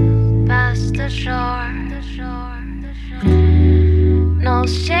sail past the shore. No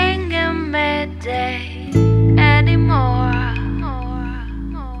singing midday anymore.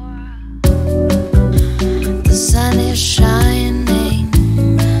 The sun is shining,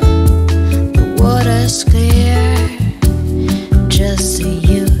 the water's clear. Just see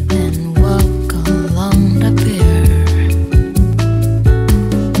you and walk along the pier.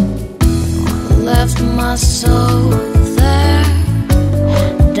 Left my soul there,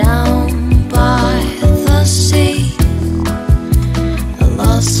 down by the sea. I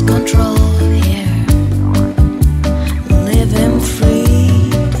lost control here, living free.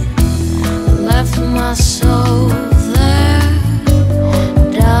 Left my soul there,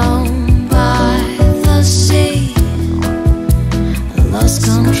 down by the sea. I lost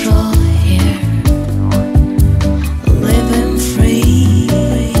control here, living free.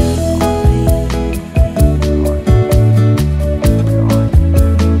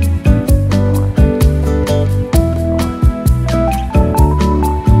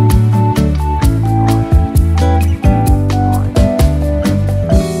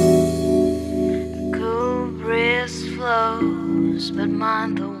 Cool breeze flows, but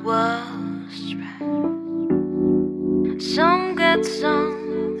mind the worst. Some get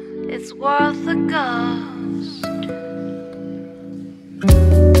some, it's worth the cost.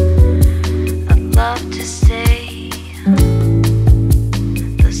 I'd love to stay,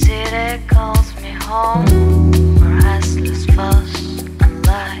 the city calls me home. Restless fuss and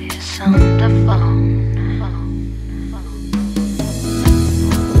lies on the phone.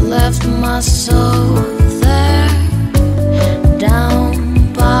 Left my soul there, down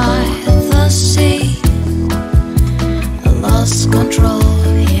by the sea. I lost control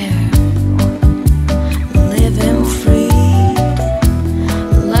here, living free.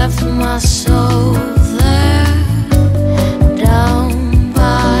 Left my soul there, down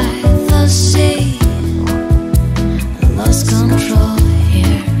by the sea. I lost control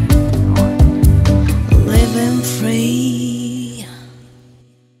here, living free.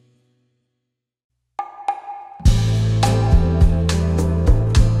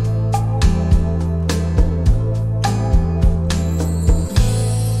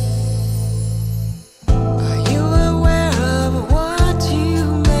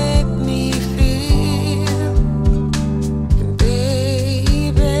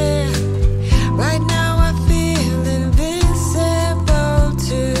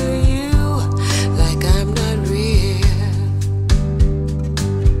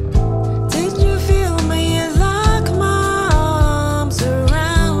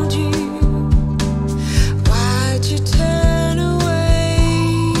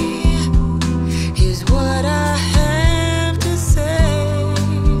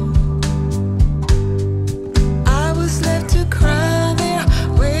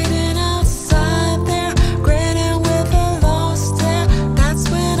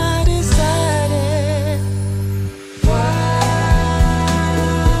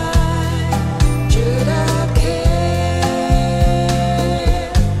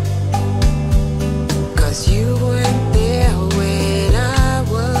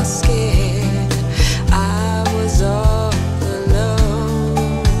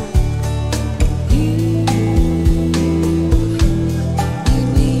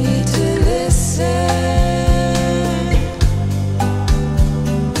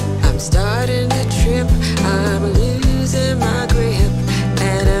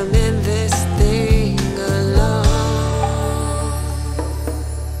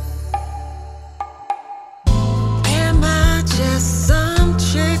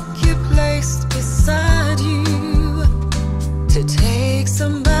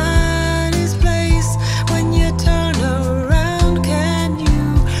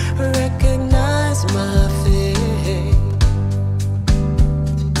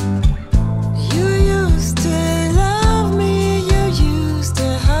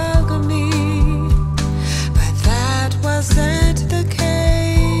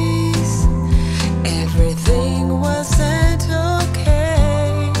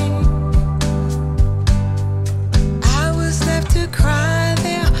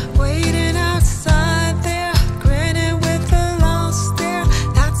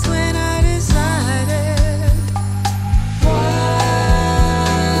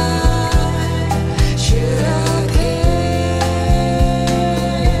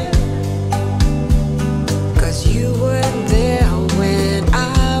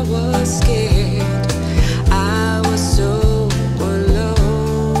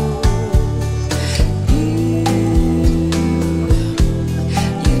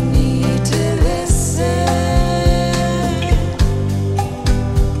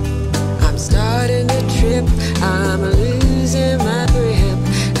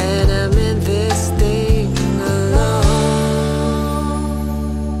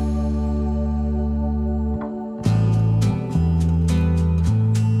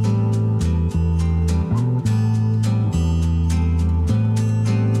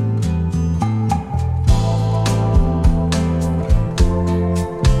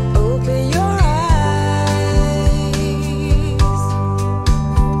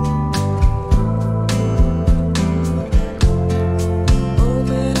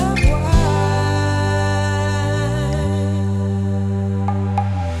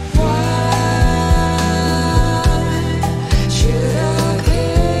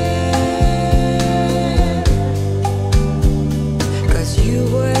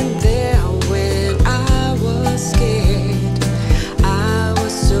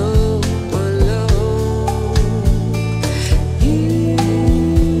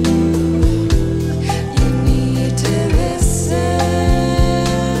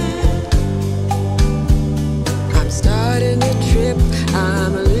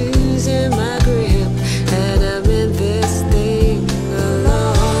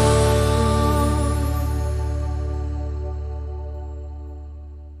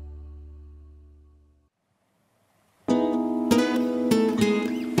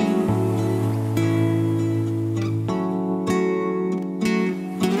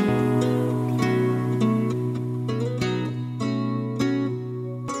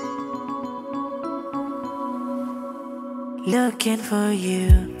 looking for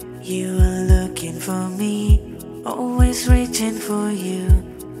you, you were looking for me. Always reaching for you,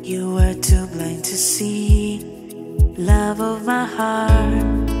 you were too blind to see. Love of my heart,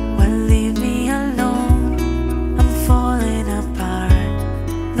 why leave me alone? I'm falling apart,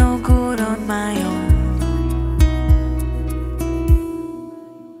 no good on my own.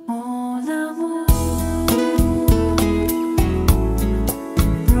 Mon amour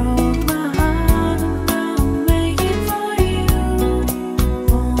broke my heart, and now I'm making for you.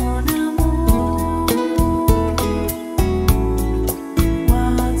 Mon amour,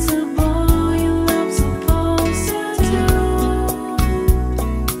 what's a boy in love supposed to do?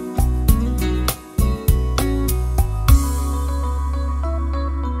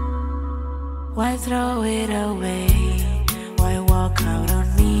 Why throw it away? Why walk out on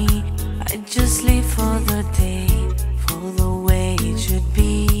me? I just live for the day, for the way it should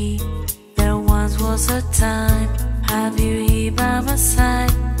be. There once was a time, have you here by my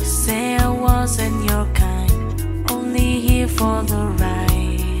side? You say I wasn't your kind, only here for the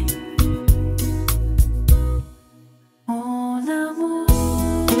ride. Mon amour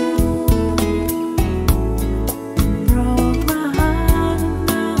broke my heart, and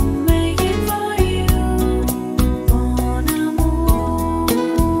now I'm making for you. Mon amour,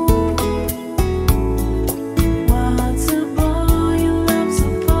 what's a boy in love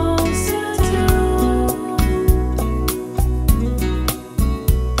supposed to do?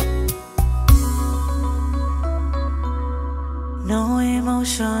 No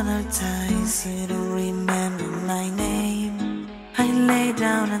emotional ties, you don't remember my name. I lay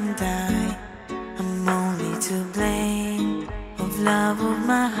down and die, I'm only to blame. Of love of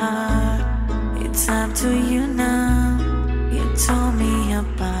my heart, it's up to you now. You tore me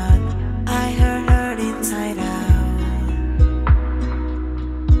apart, I hurt inside out.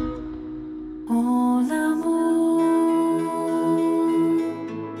 Oh, l'amour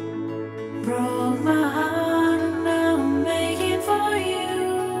broke my heart, and now I'm making for you.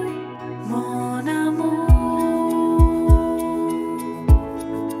 Mon amour,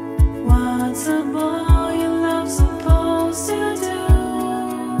 what's a boy in love supposed to do?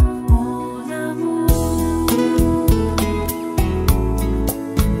 Mon amour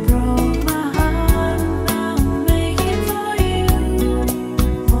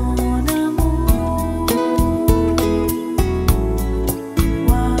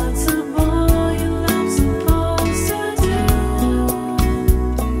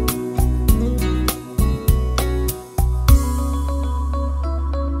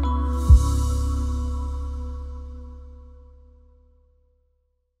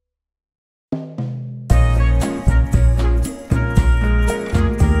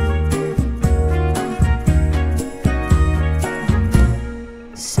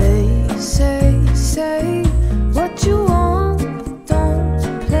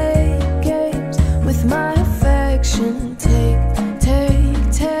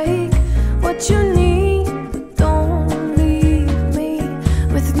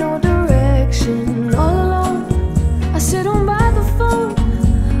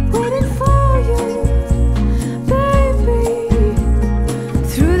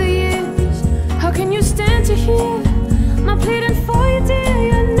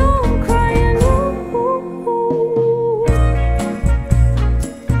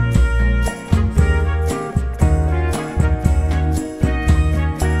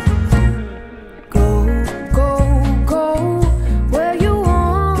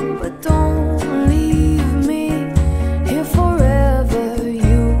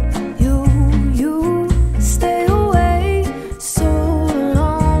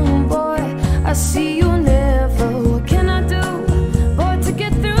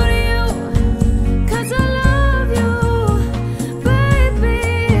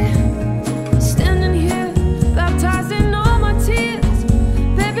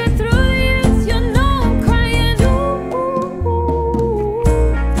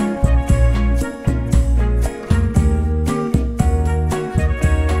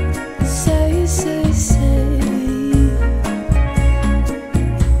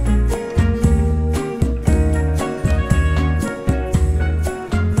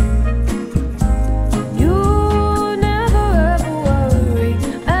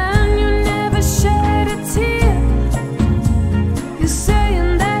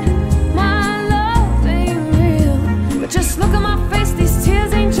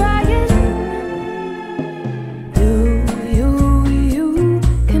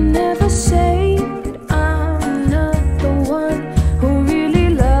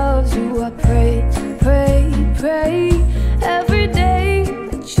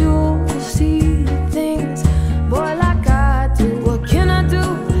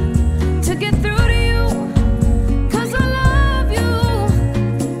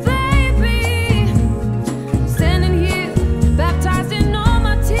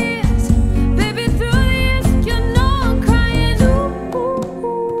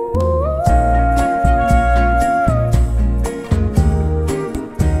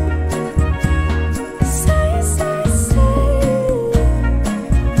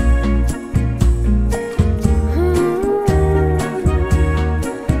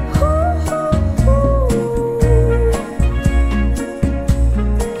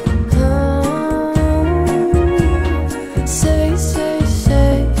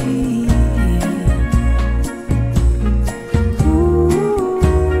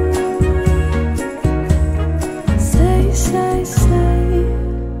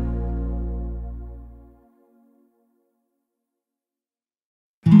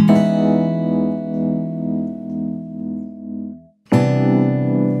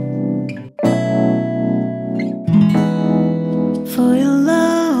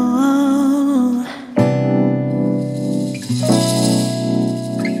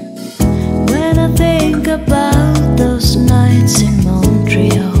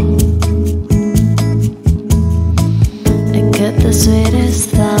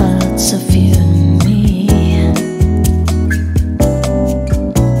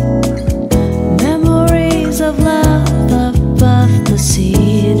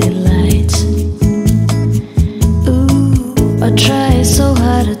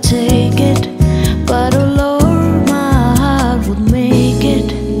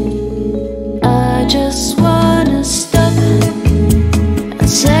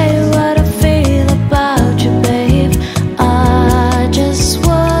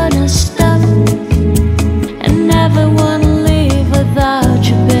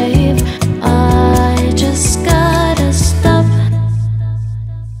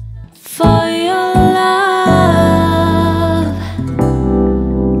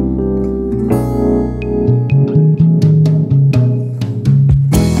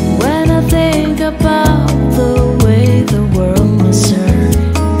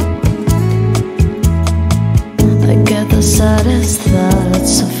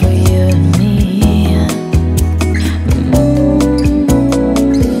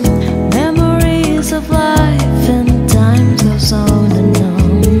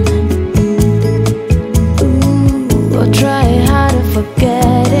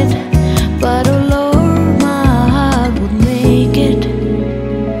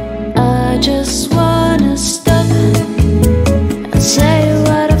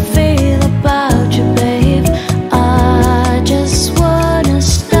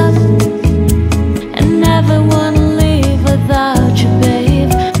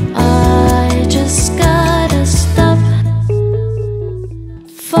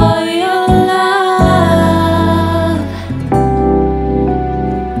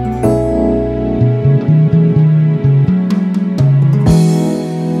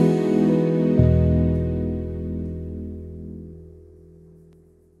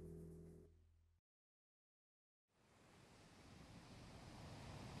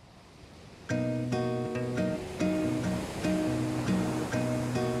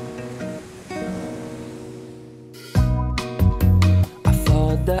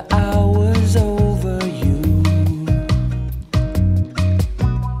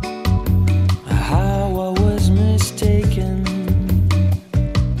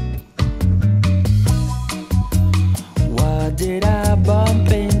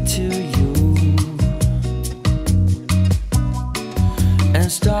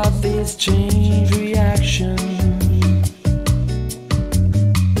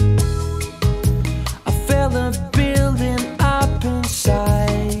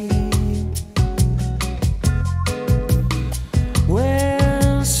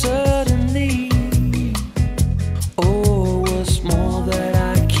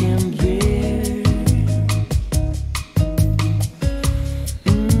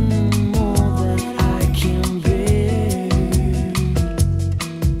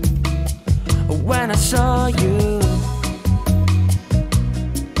you.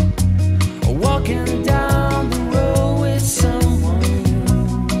 Walking down the road with someone new.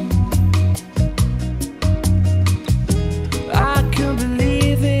 I couldn't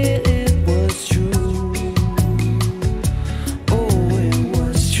believe it, it was true. Oh, it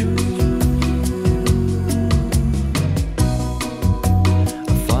was true.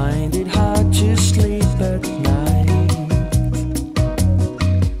 I find it hard to sleep at night.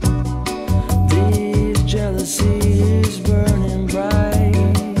 These jealous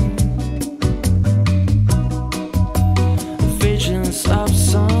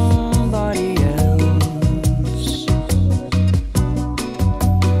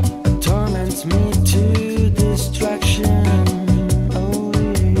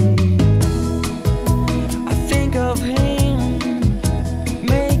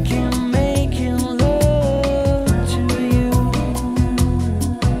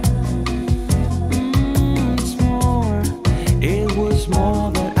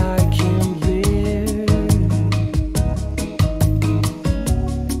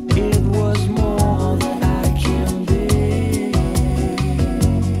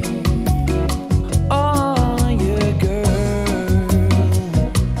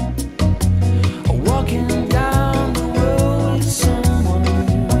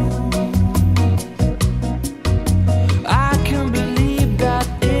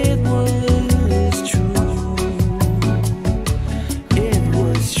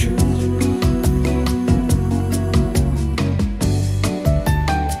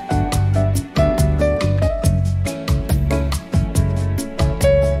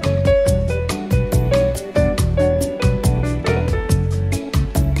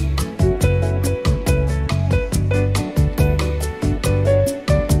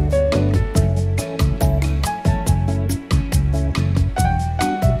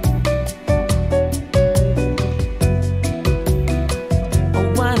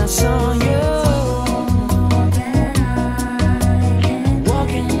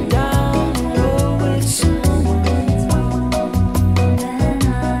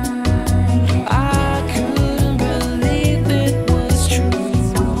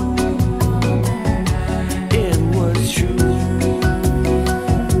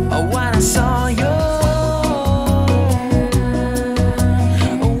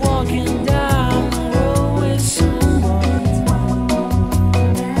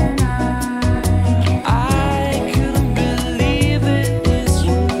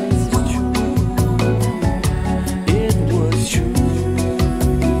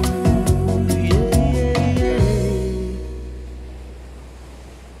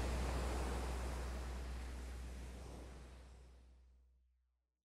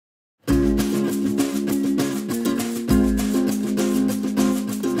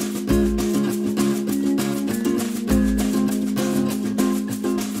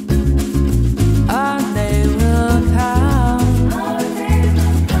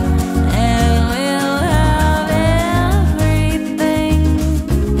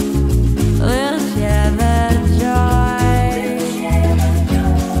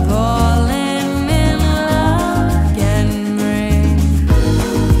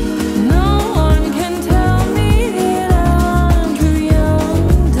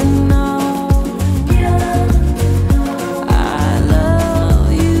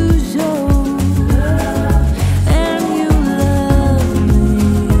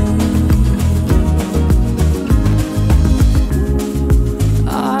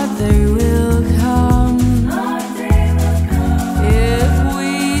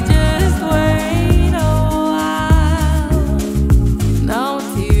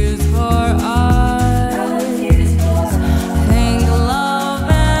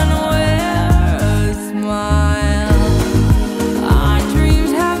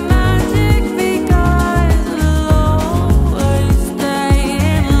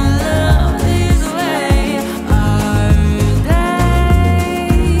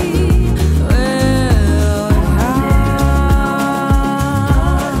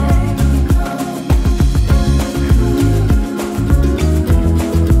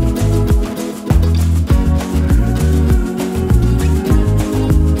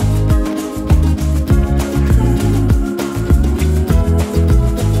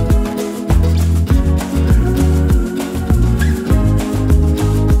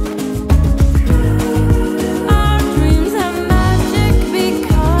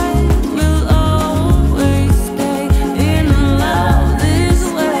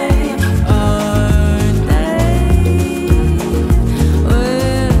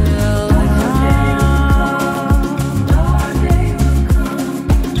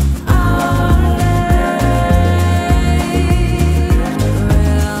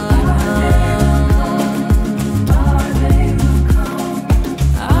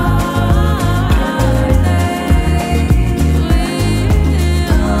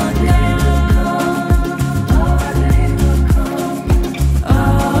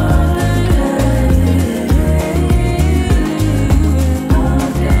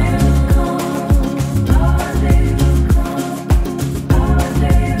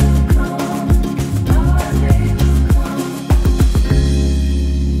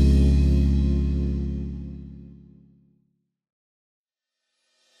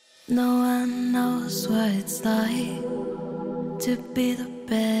No one knows what it's like to be the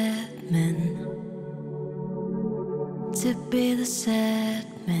bad man, to be the sad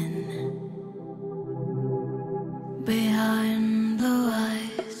man behind blue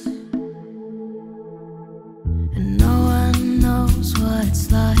eyes. And no one knows what it's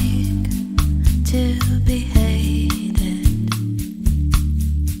like to be hated,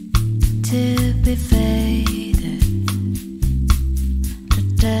 to be faded, to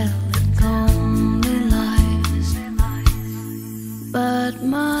tell only lies. But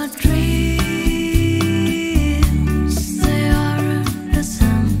my dreams, they aren't as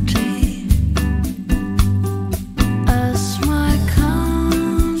empty as my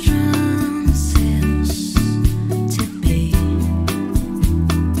conscience seems to be.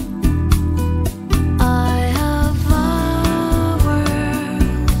 I have hours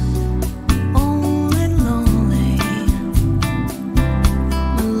only lonely.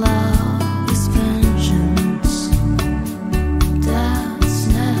 My love is vengeance that's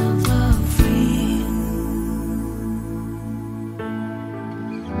never free.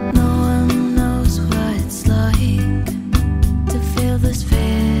 No one knows what it's like to feel these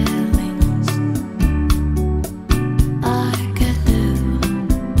feelings like I do.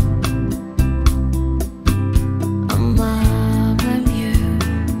 I'm loving you.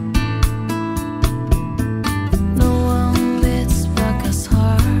 No one beats back as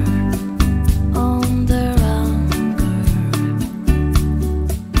hard on their anger.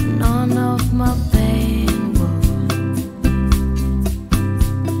 None of my pain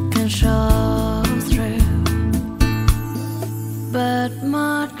can show through. But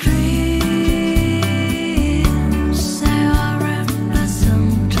my dreams, they aren't as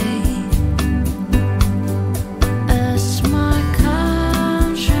empty as my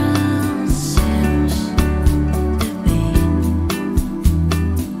conscience seems to be.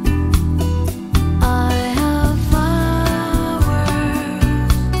 I have hours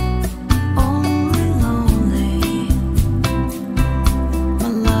only lonely. My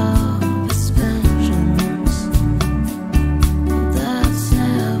love is vengeance that's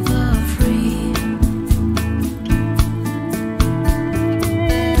never free.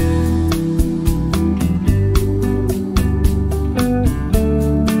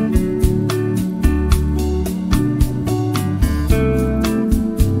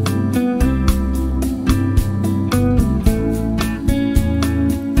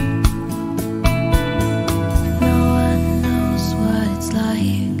 No one knows what it's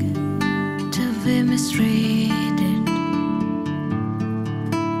like to be mistreated,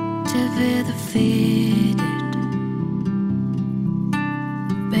 to be defeated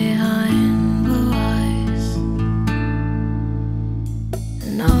behind blue eyes.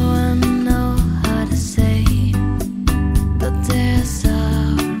 No one knows how to say that they're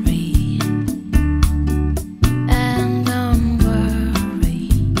sorry, and don't worry,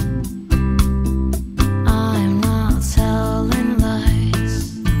 I'm not telling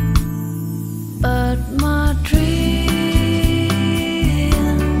lies. But my dreams,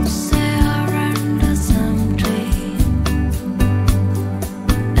 they aren't as empty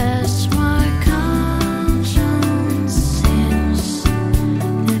as my conscience seems to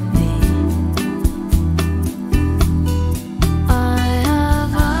be. I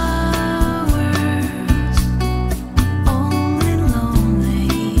have hours only lonely.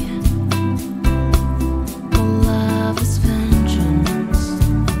 My love is vengeance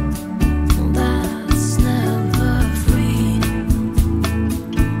that's never free.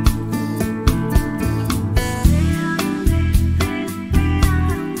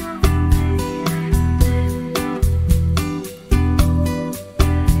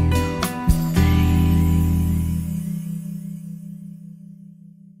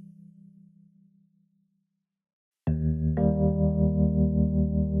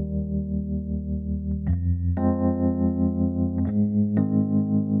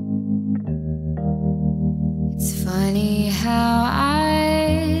 It's funny how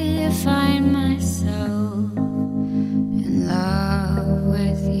I find myself in love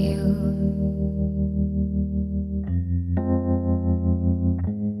with you.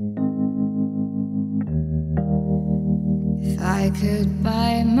 If I could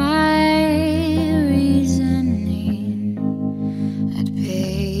buy my reasoning, I'd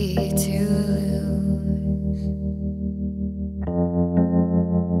pay to lose.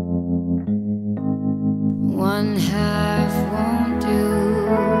 One half won't do.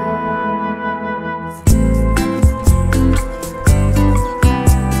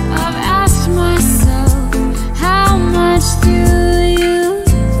 I've asked myself, how much do you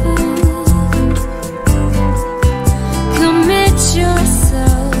commit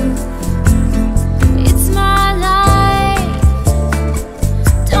yourself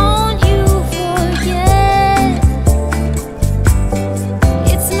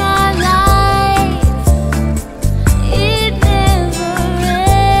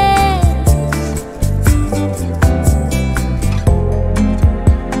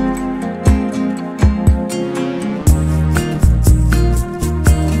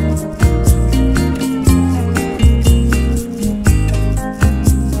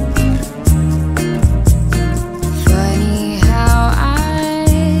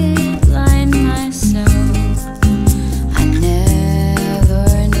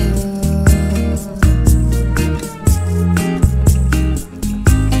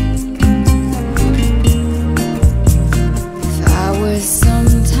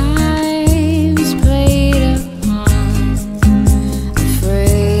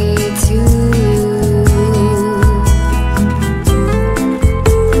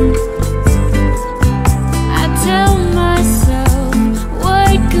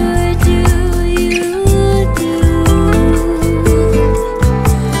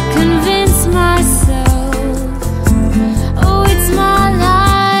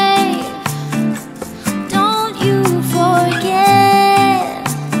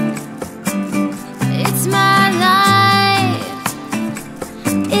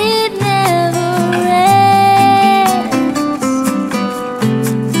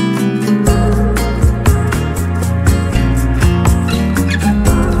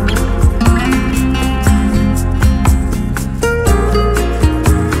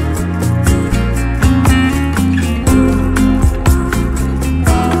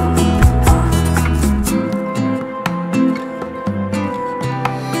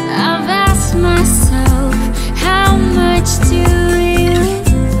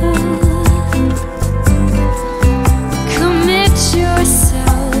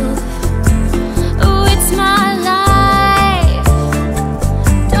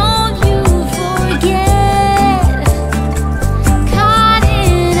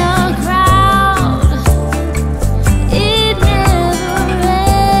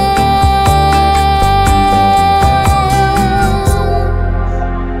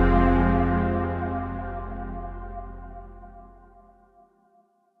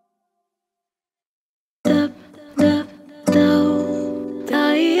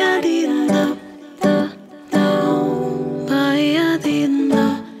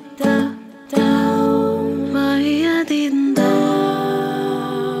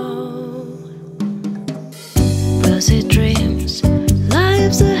Rosy dreams,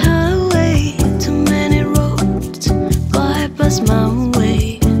 life's a highway, too many roads, bypass my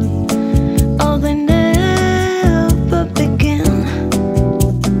way. Oh, they never begin.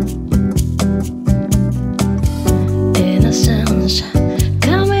 Innocence,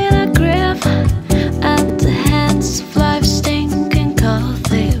 coming a grip at the hands of life's stinking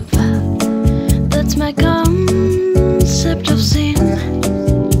coffee. That's my concept of sin.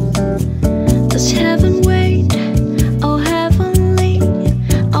 Does heaven wait? Oh, heavenly,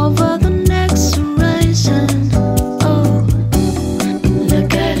 over the next horizon. Oh,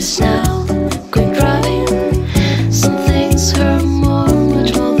 look at us now, quit driving. Some things hurt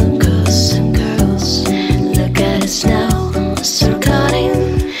much more than girls and girls. Look at us now, start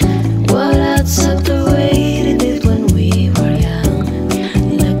cutting. What adds up the way they did when we were young.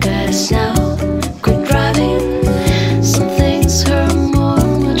 Look at us now, quit driving. Some things hurt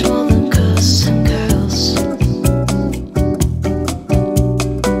much more than girls and girls.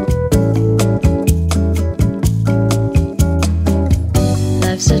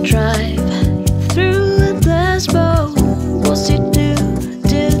 Life's a drive through a glass bowl. What's it do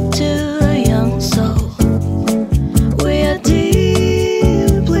to a young soul? We are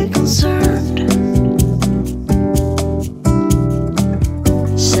deeply concerned.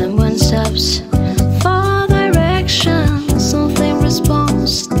 Someone stops for direction. Something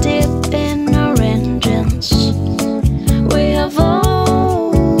responds deep in our engines. We have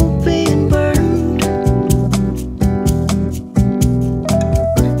all been burned.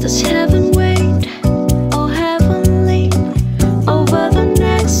 Does heaven wait? Oh, heavenly, over the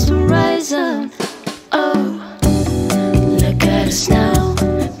next horizon. Oh, look at us now,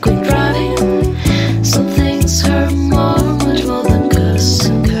 quit driving. Some things hurt much more than girls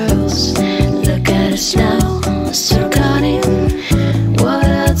and girls. Look at us now, start cutting. What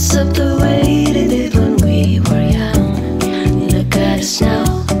adds up the way they did when we were young. Look at us now,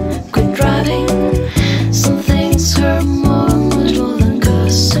 quit driving. Some things hurt much more than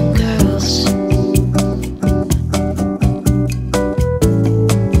girls and girls.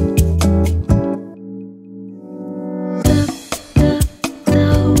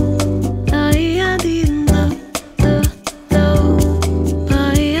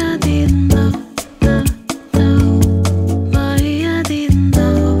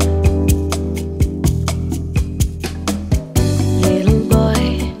 Little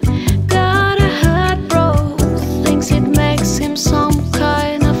boy got a heart broke, thinks it makes him some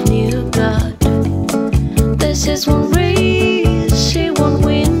kind of new god. This is one race he won't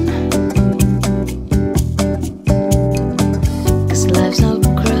win, 'cause life's no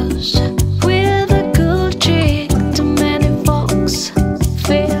cruise with a cool chick. Too many folks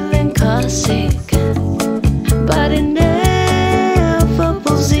feeling caustic, but it never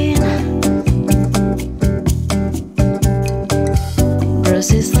pulls in.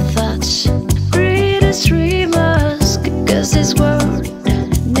 Roses the thoughts, greatest dreamers, 'cause this world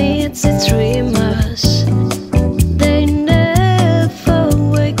needs its dreamers. They never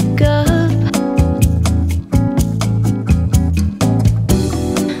wake up.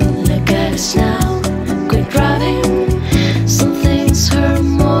 Look at us now, quit driving. Some things hurt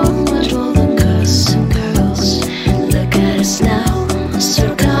much more than girls and girls. Look at us now,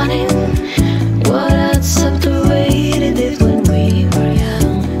 start counting. What adds up the way they did when we were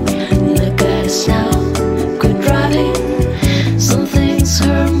young. Look at us now, quit driving. Some things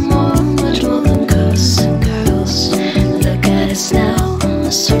hurt much more than girls and girls. Look at us now,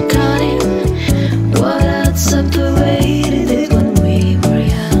 start counting. What adds up the way they did when we were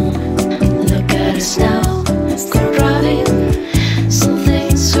young. Look at us now,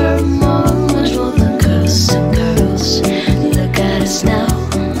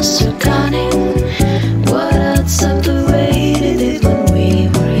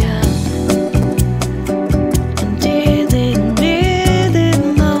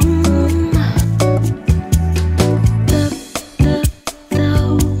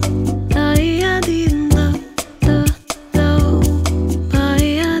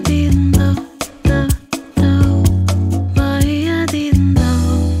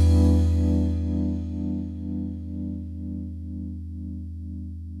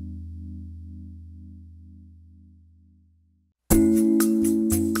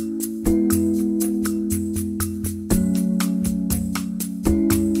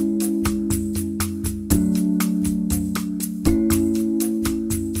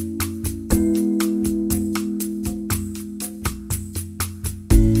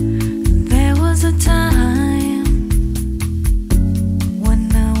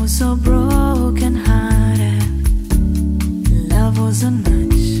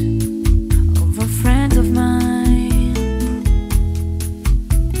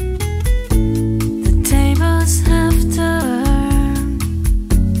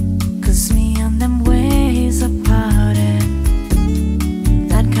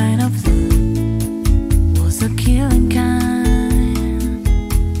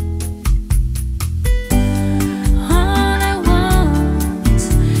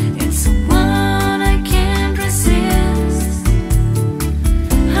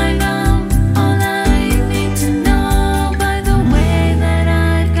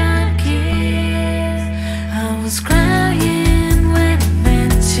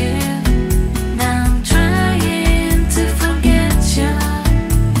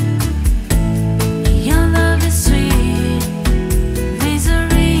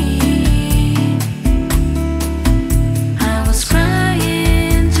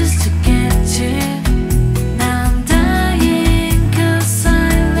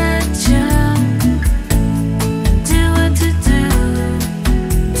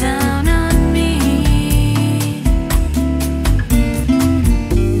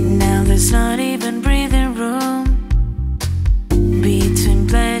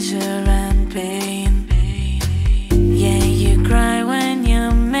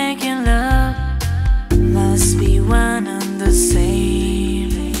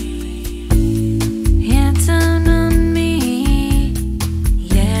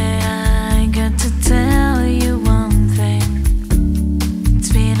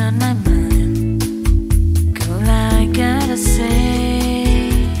 on my mind. Girl, I gotta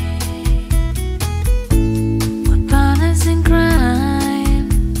say, what partners in crime?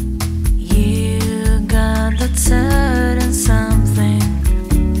 You got that certain something.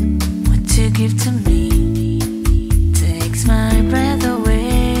 What you give to me takes my breath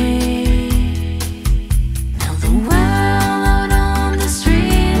away. Now the world out on the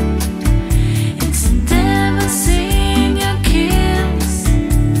street, it's never seen your kiss.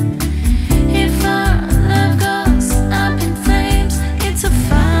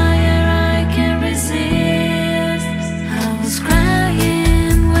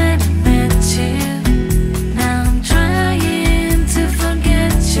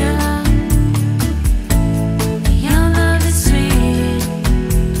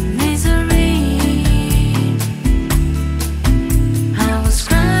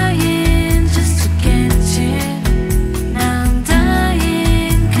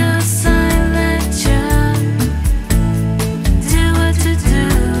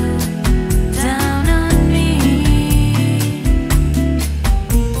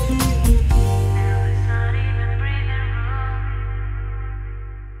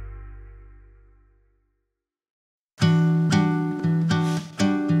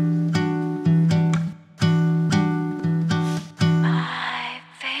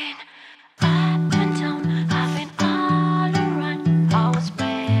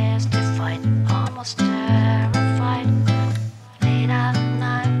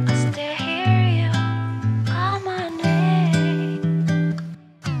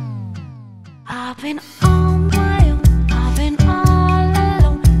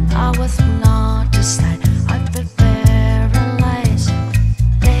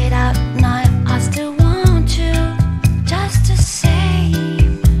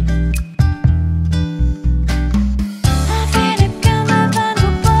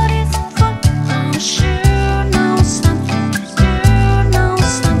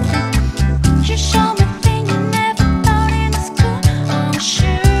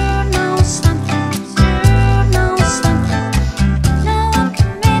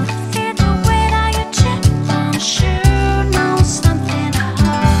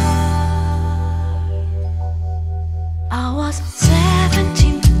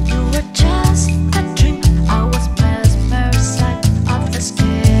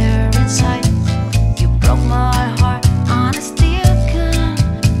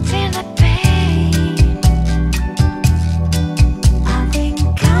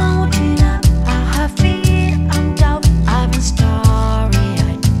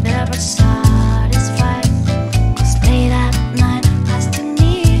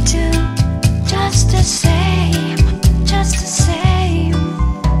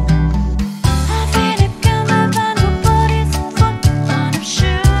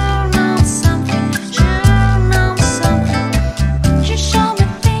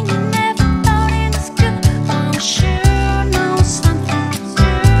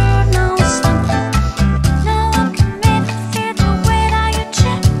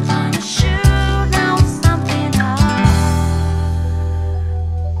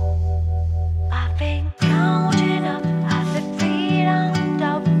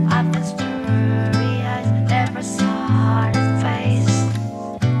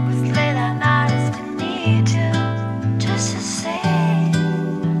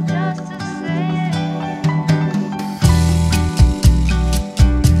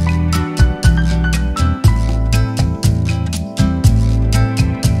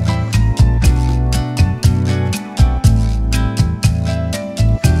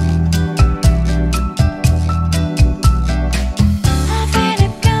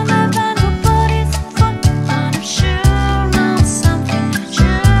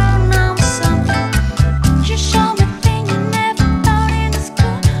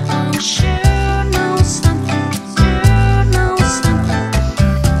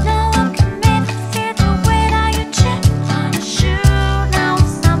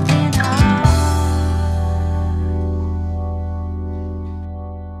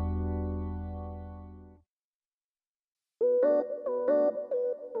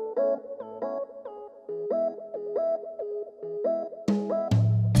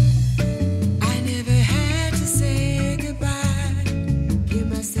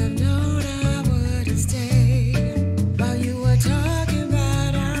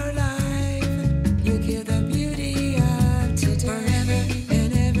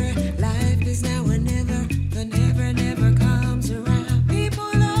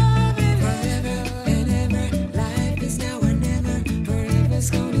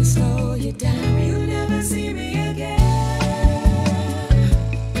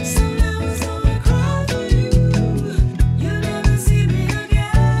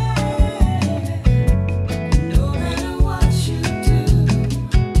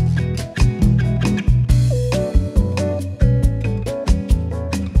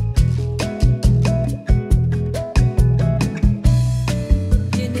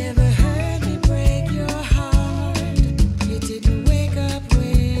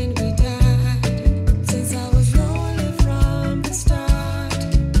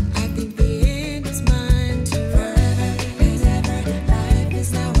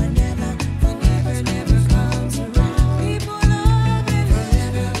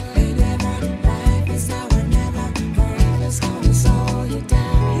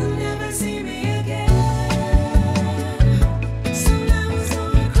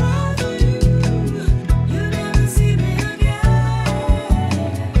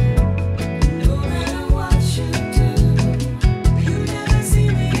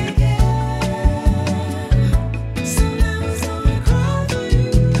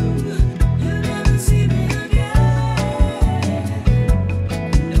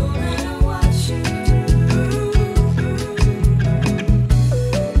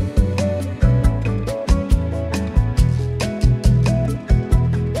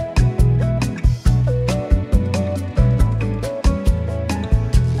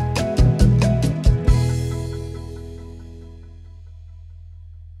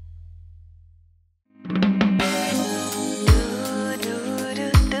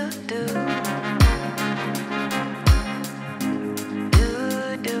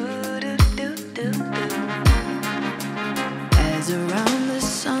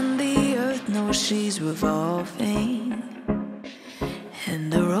 while she's revolving,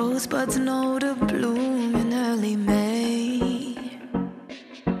 and the rosebuds know to bloom in early May.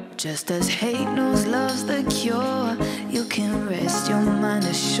 Just as hate knows love's the cure, you can rest your mind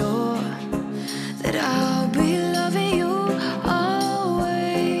assured that I'll be loving you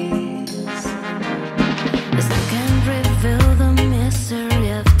always. Yes, I can't reveal the mystery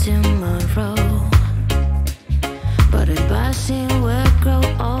of tomorrow, but in passing we'll grow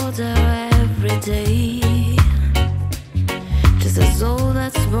older every day. Just a soul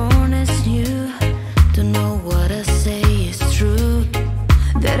that's born as new, don't know what I say is true,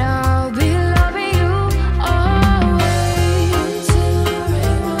 that I'll be loving you always. Until the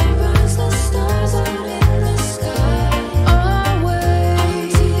rainbow burns the stars out in the sky.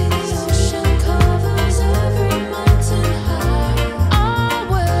 Always. Until the ocean covers every mountain high.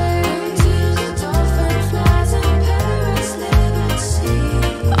 Always. Until the dolphin flies and parrots live at sea.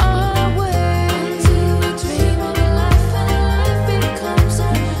 Always. Until we dream of life and life becomes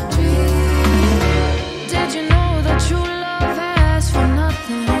a dream. Did you know that true love asks for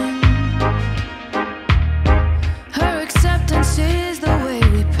nothing? Her acceptance is the way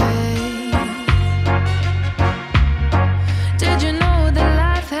we pay. Did you know that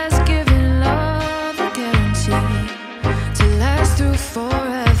life has given love a guarantee to last through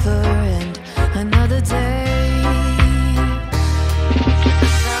forever and another day?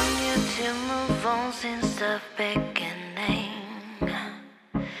 Some you to move on since the beginning,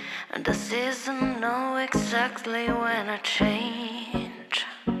 and the season know exactly when I change.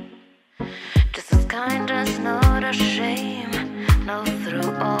 Just as kindness, not a shame. Know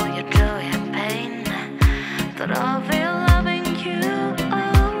through all your joy and pain that I'll be loving you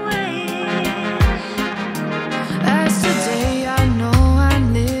always. As today I know I'm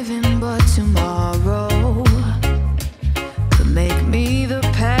living, but tomorrow could make me the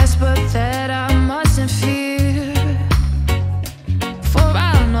past, but that I mustn't fear. For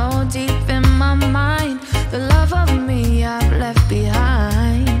I know deep in my mind the love of me I've left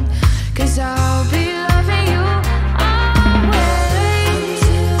behind, 'cause I'll be loving you always.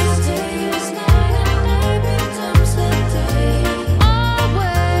 Until the day is night and night becomes the day.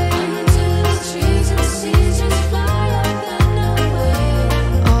 Always. Until the trees and seas just fly up and away.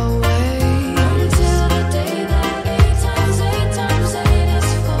 Always. Until the day that 8 times 8 times 8 is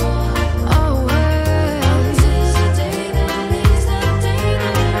 4. Always. Until the day that is the day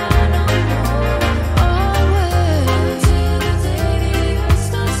that I know more. Always. Until the day the earth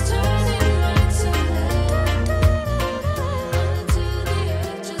starts turning right to left. Until the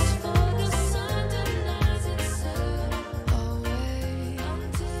earth just for the sun denies itself. Always.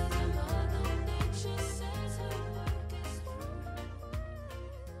 Until the mother nature says her work is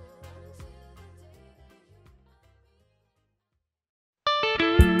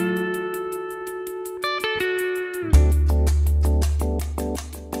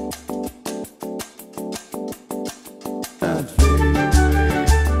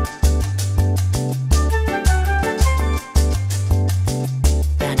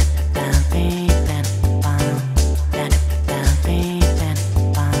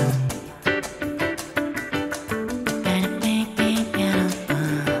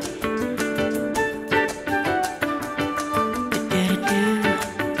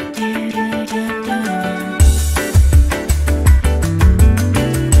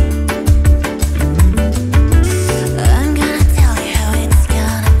I'm gonna tell you how it's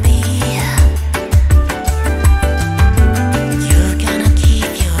gonna be.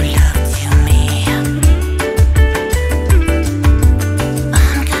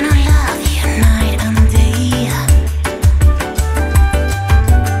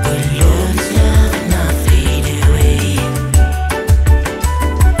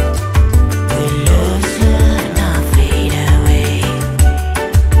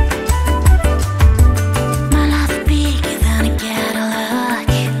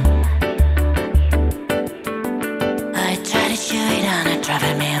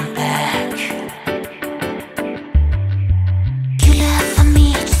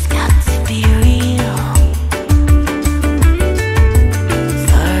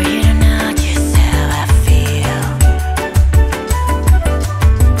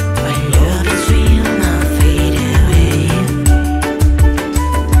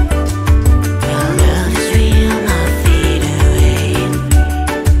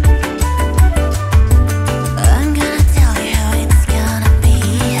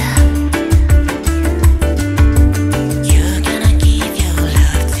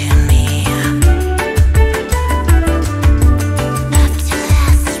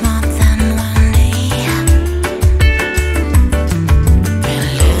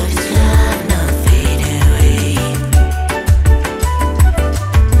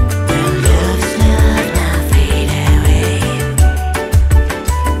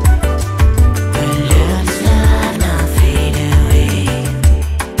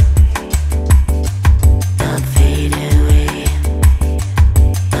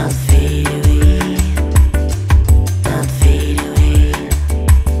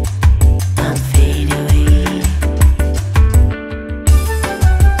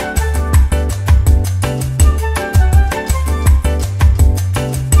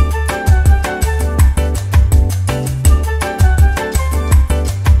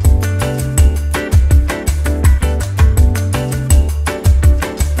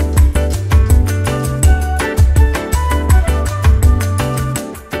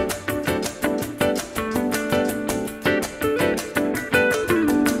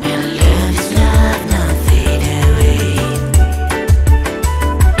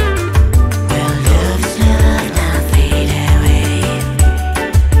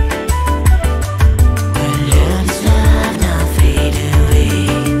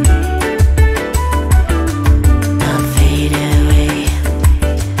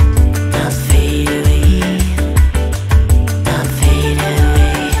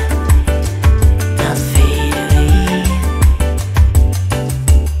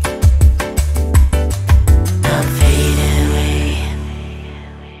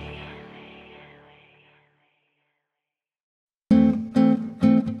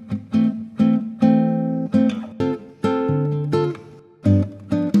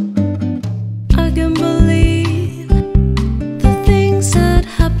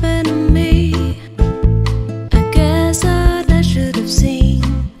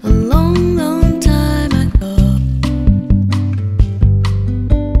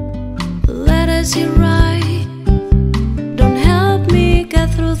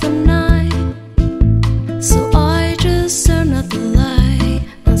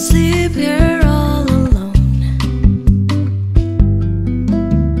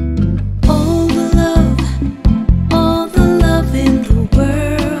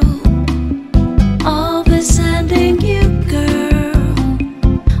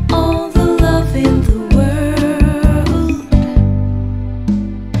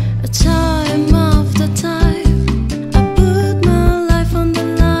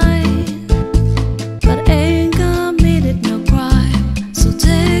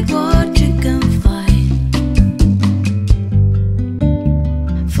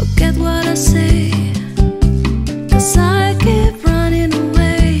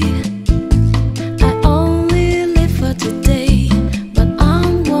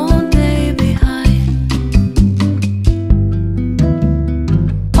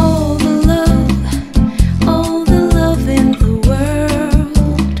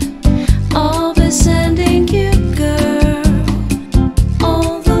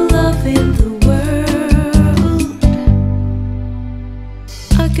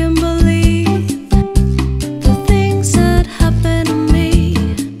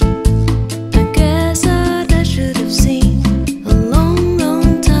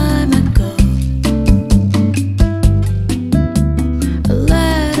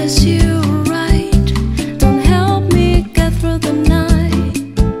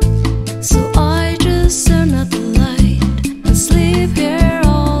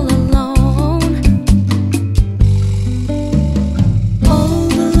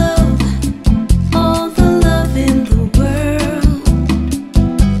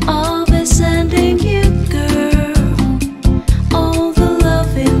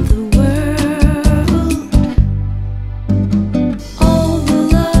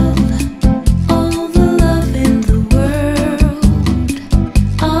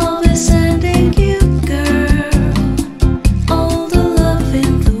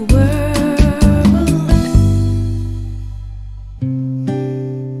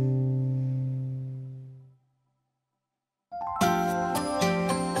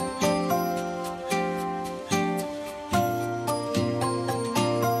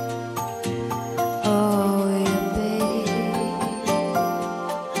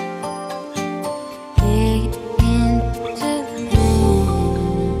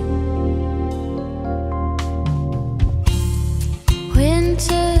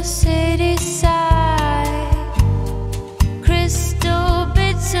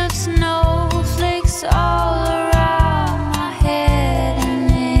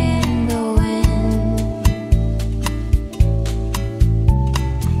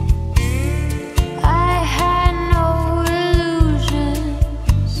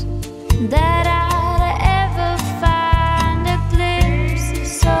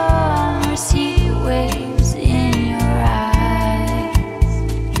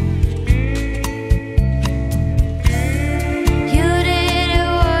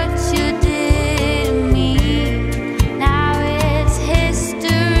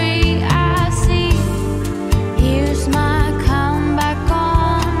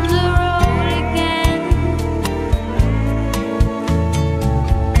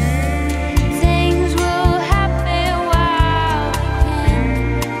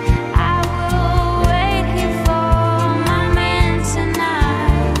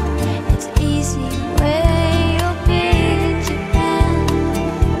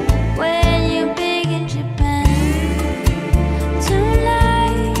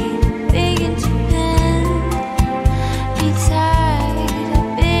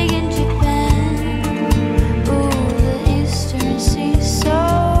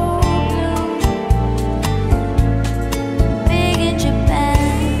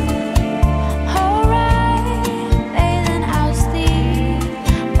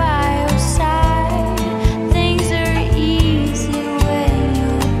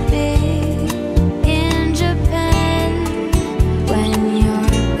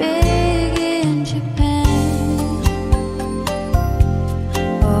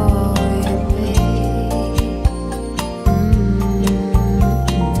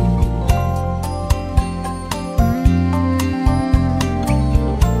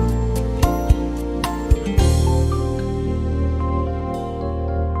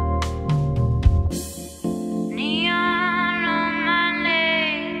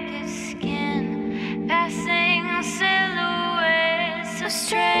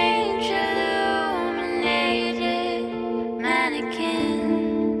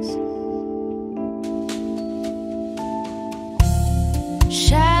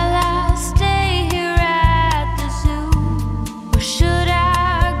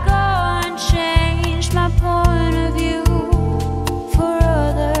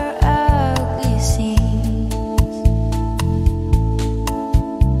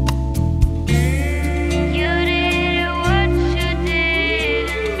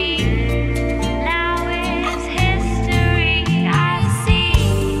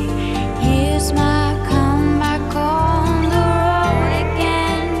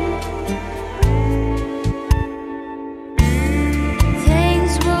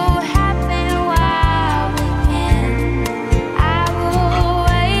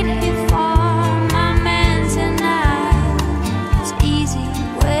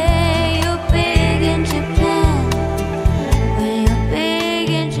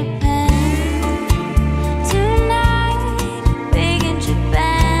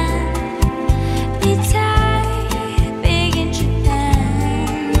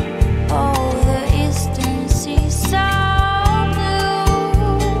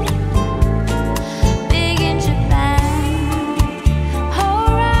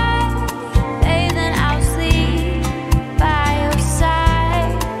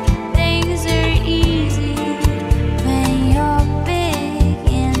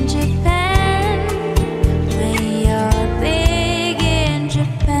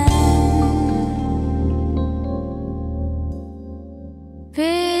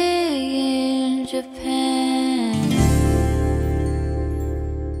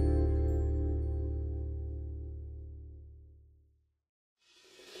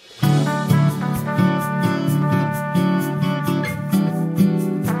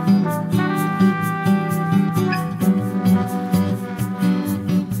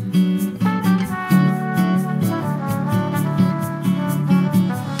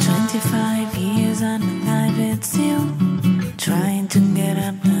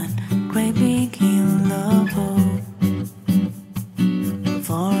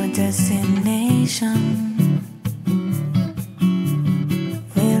 situation.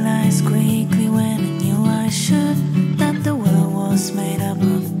 Realized quickly when I knew I should that the world was made up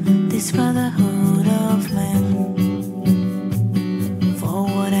of this brotherhood of men. For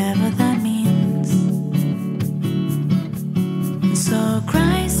whatever that means. So I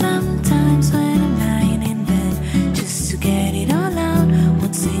cry sometimes when I'm lying in bed, just to get it all out,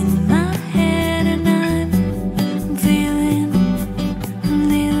 what's in my head, and I'm feeling a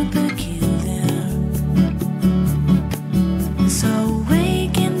little peculiar. So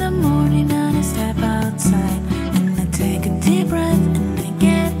awake in the morning and I step outside, and I take a deep breath and I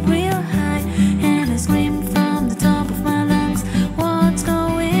get real high, and I scream from the top of my lungs, what's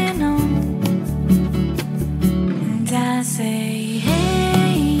going on? And I say,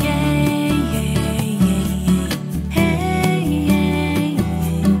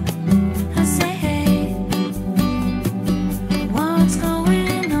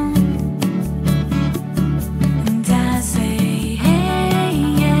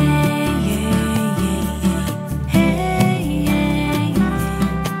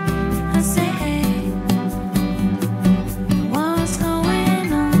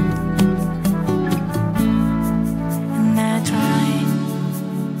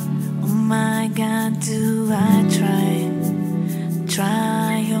 do I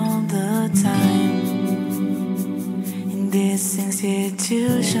try all the time in this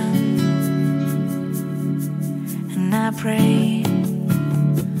institution, and I pray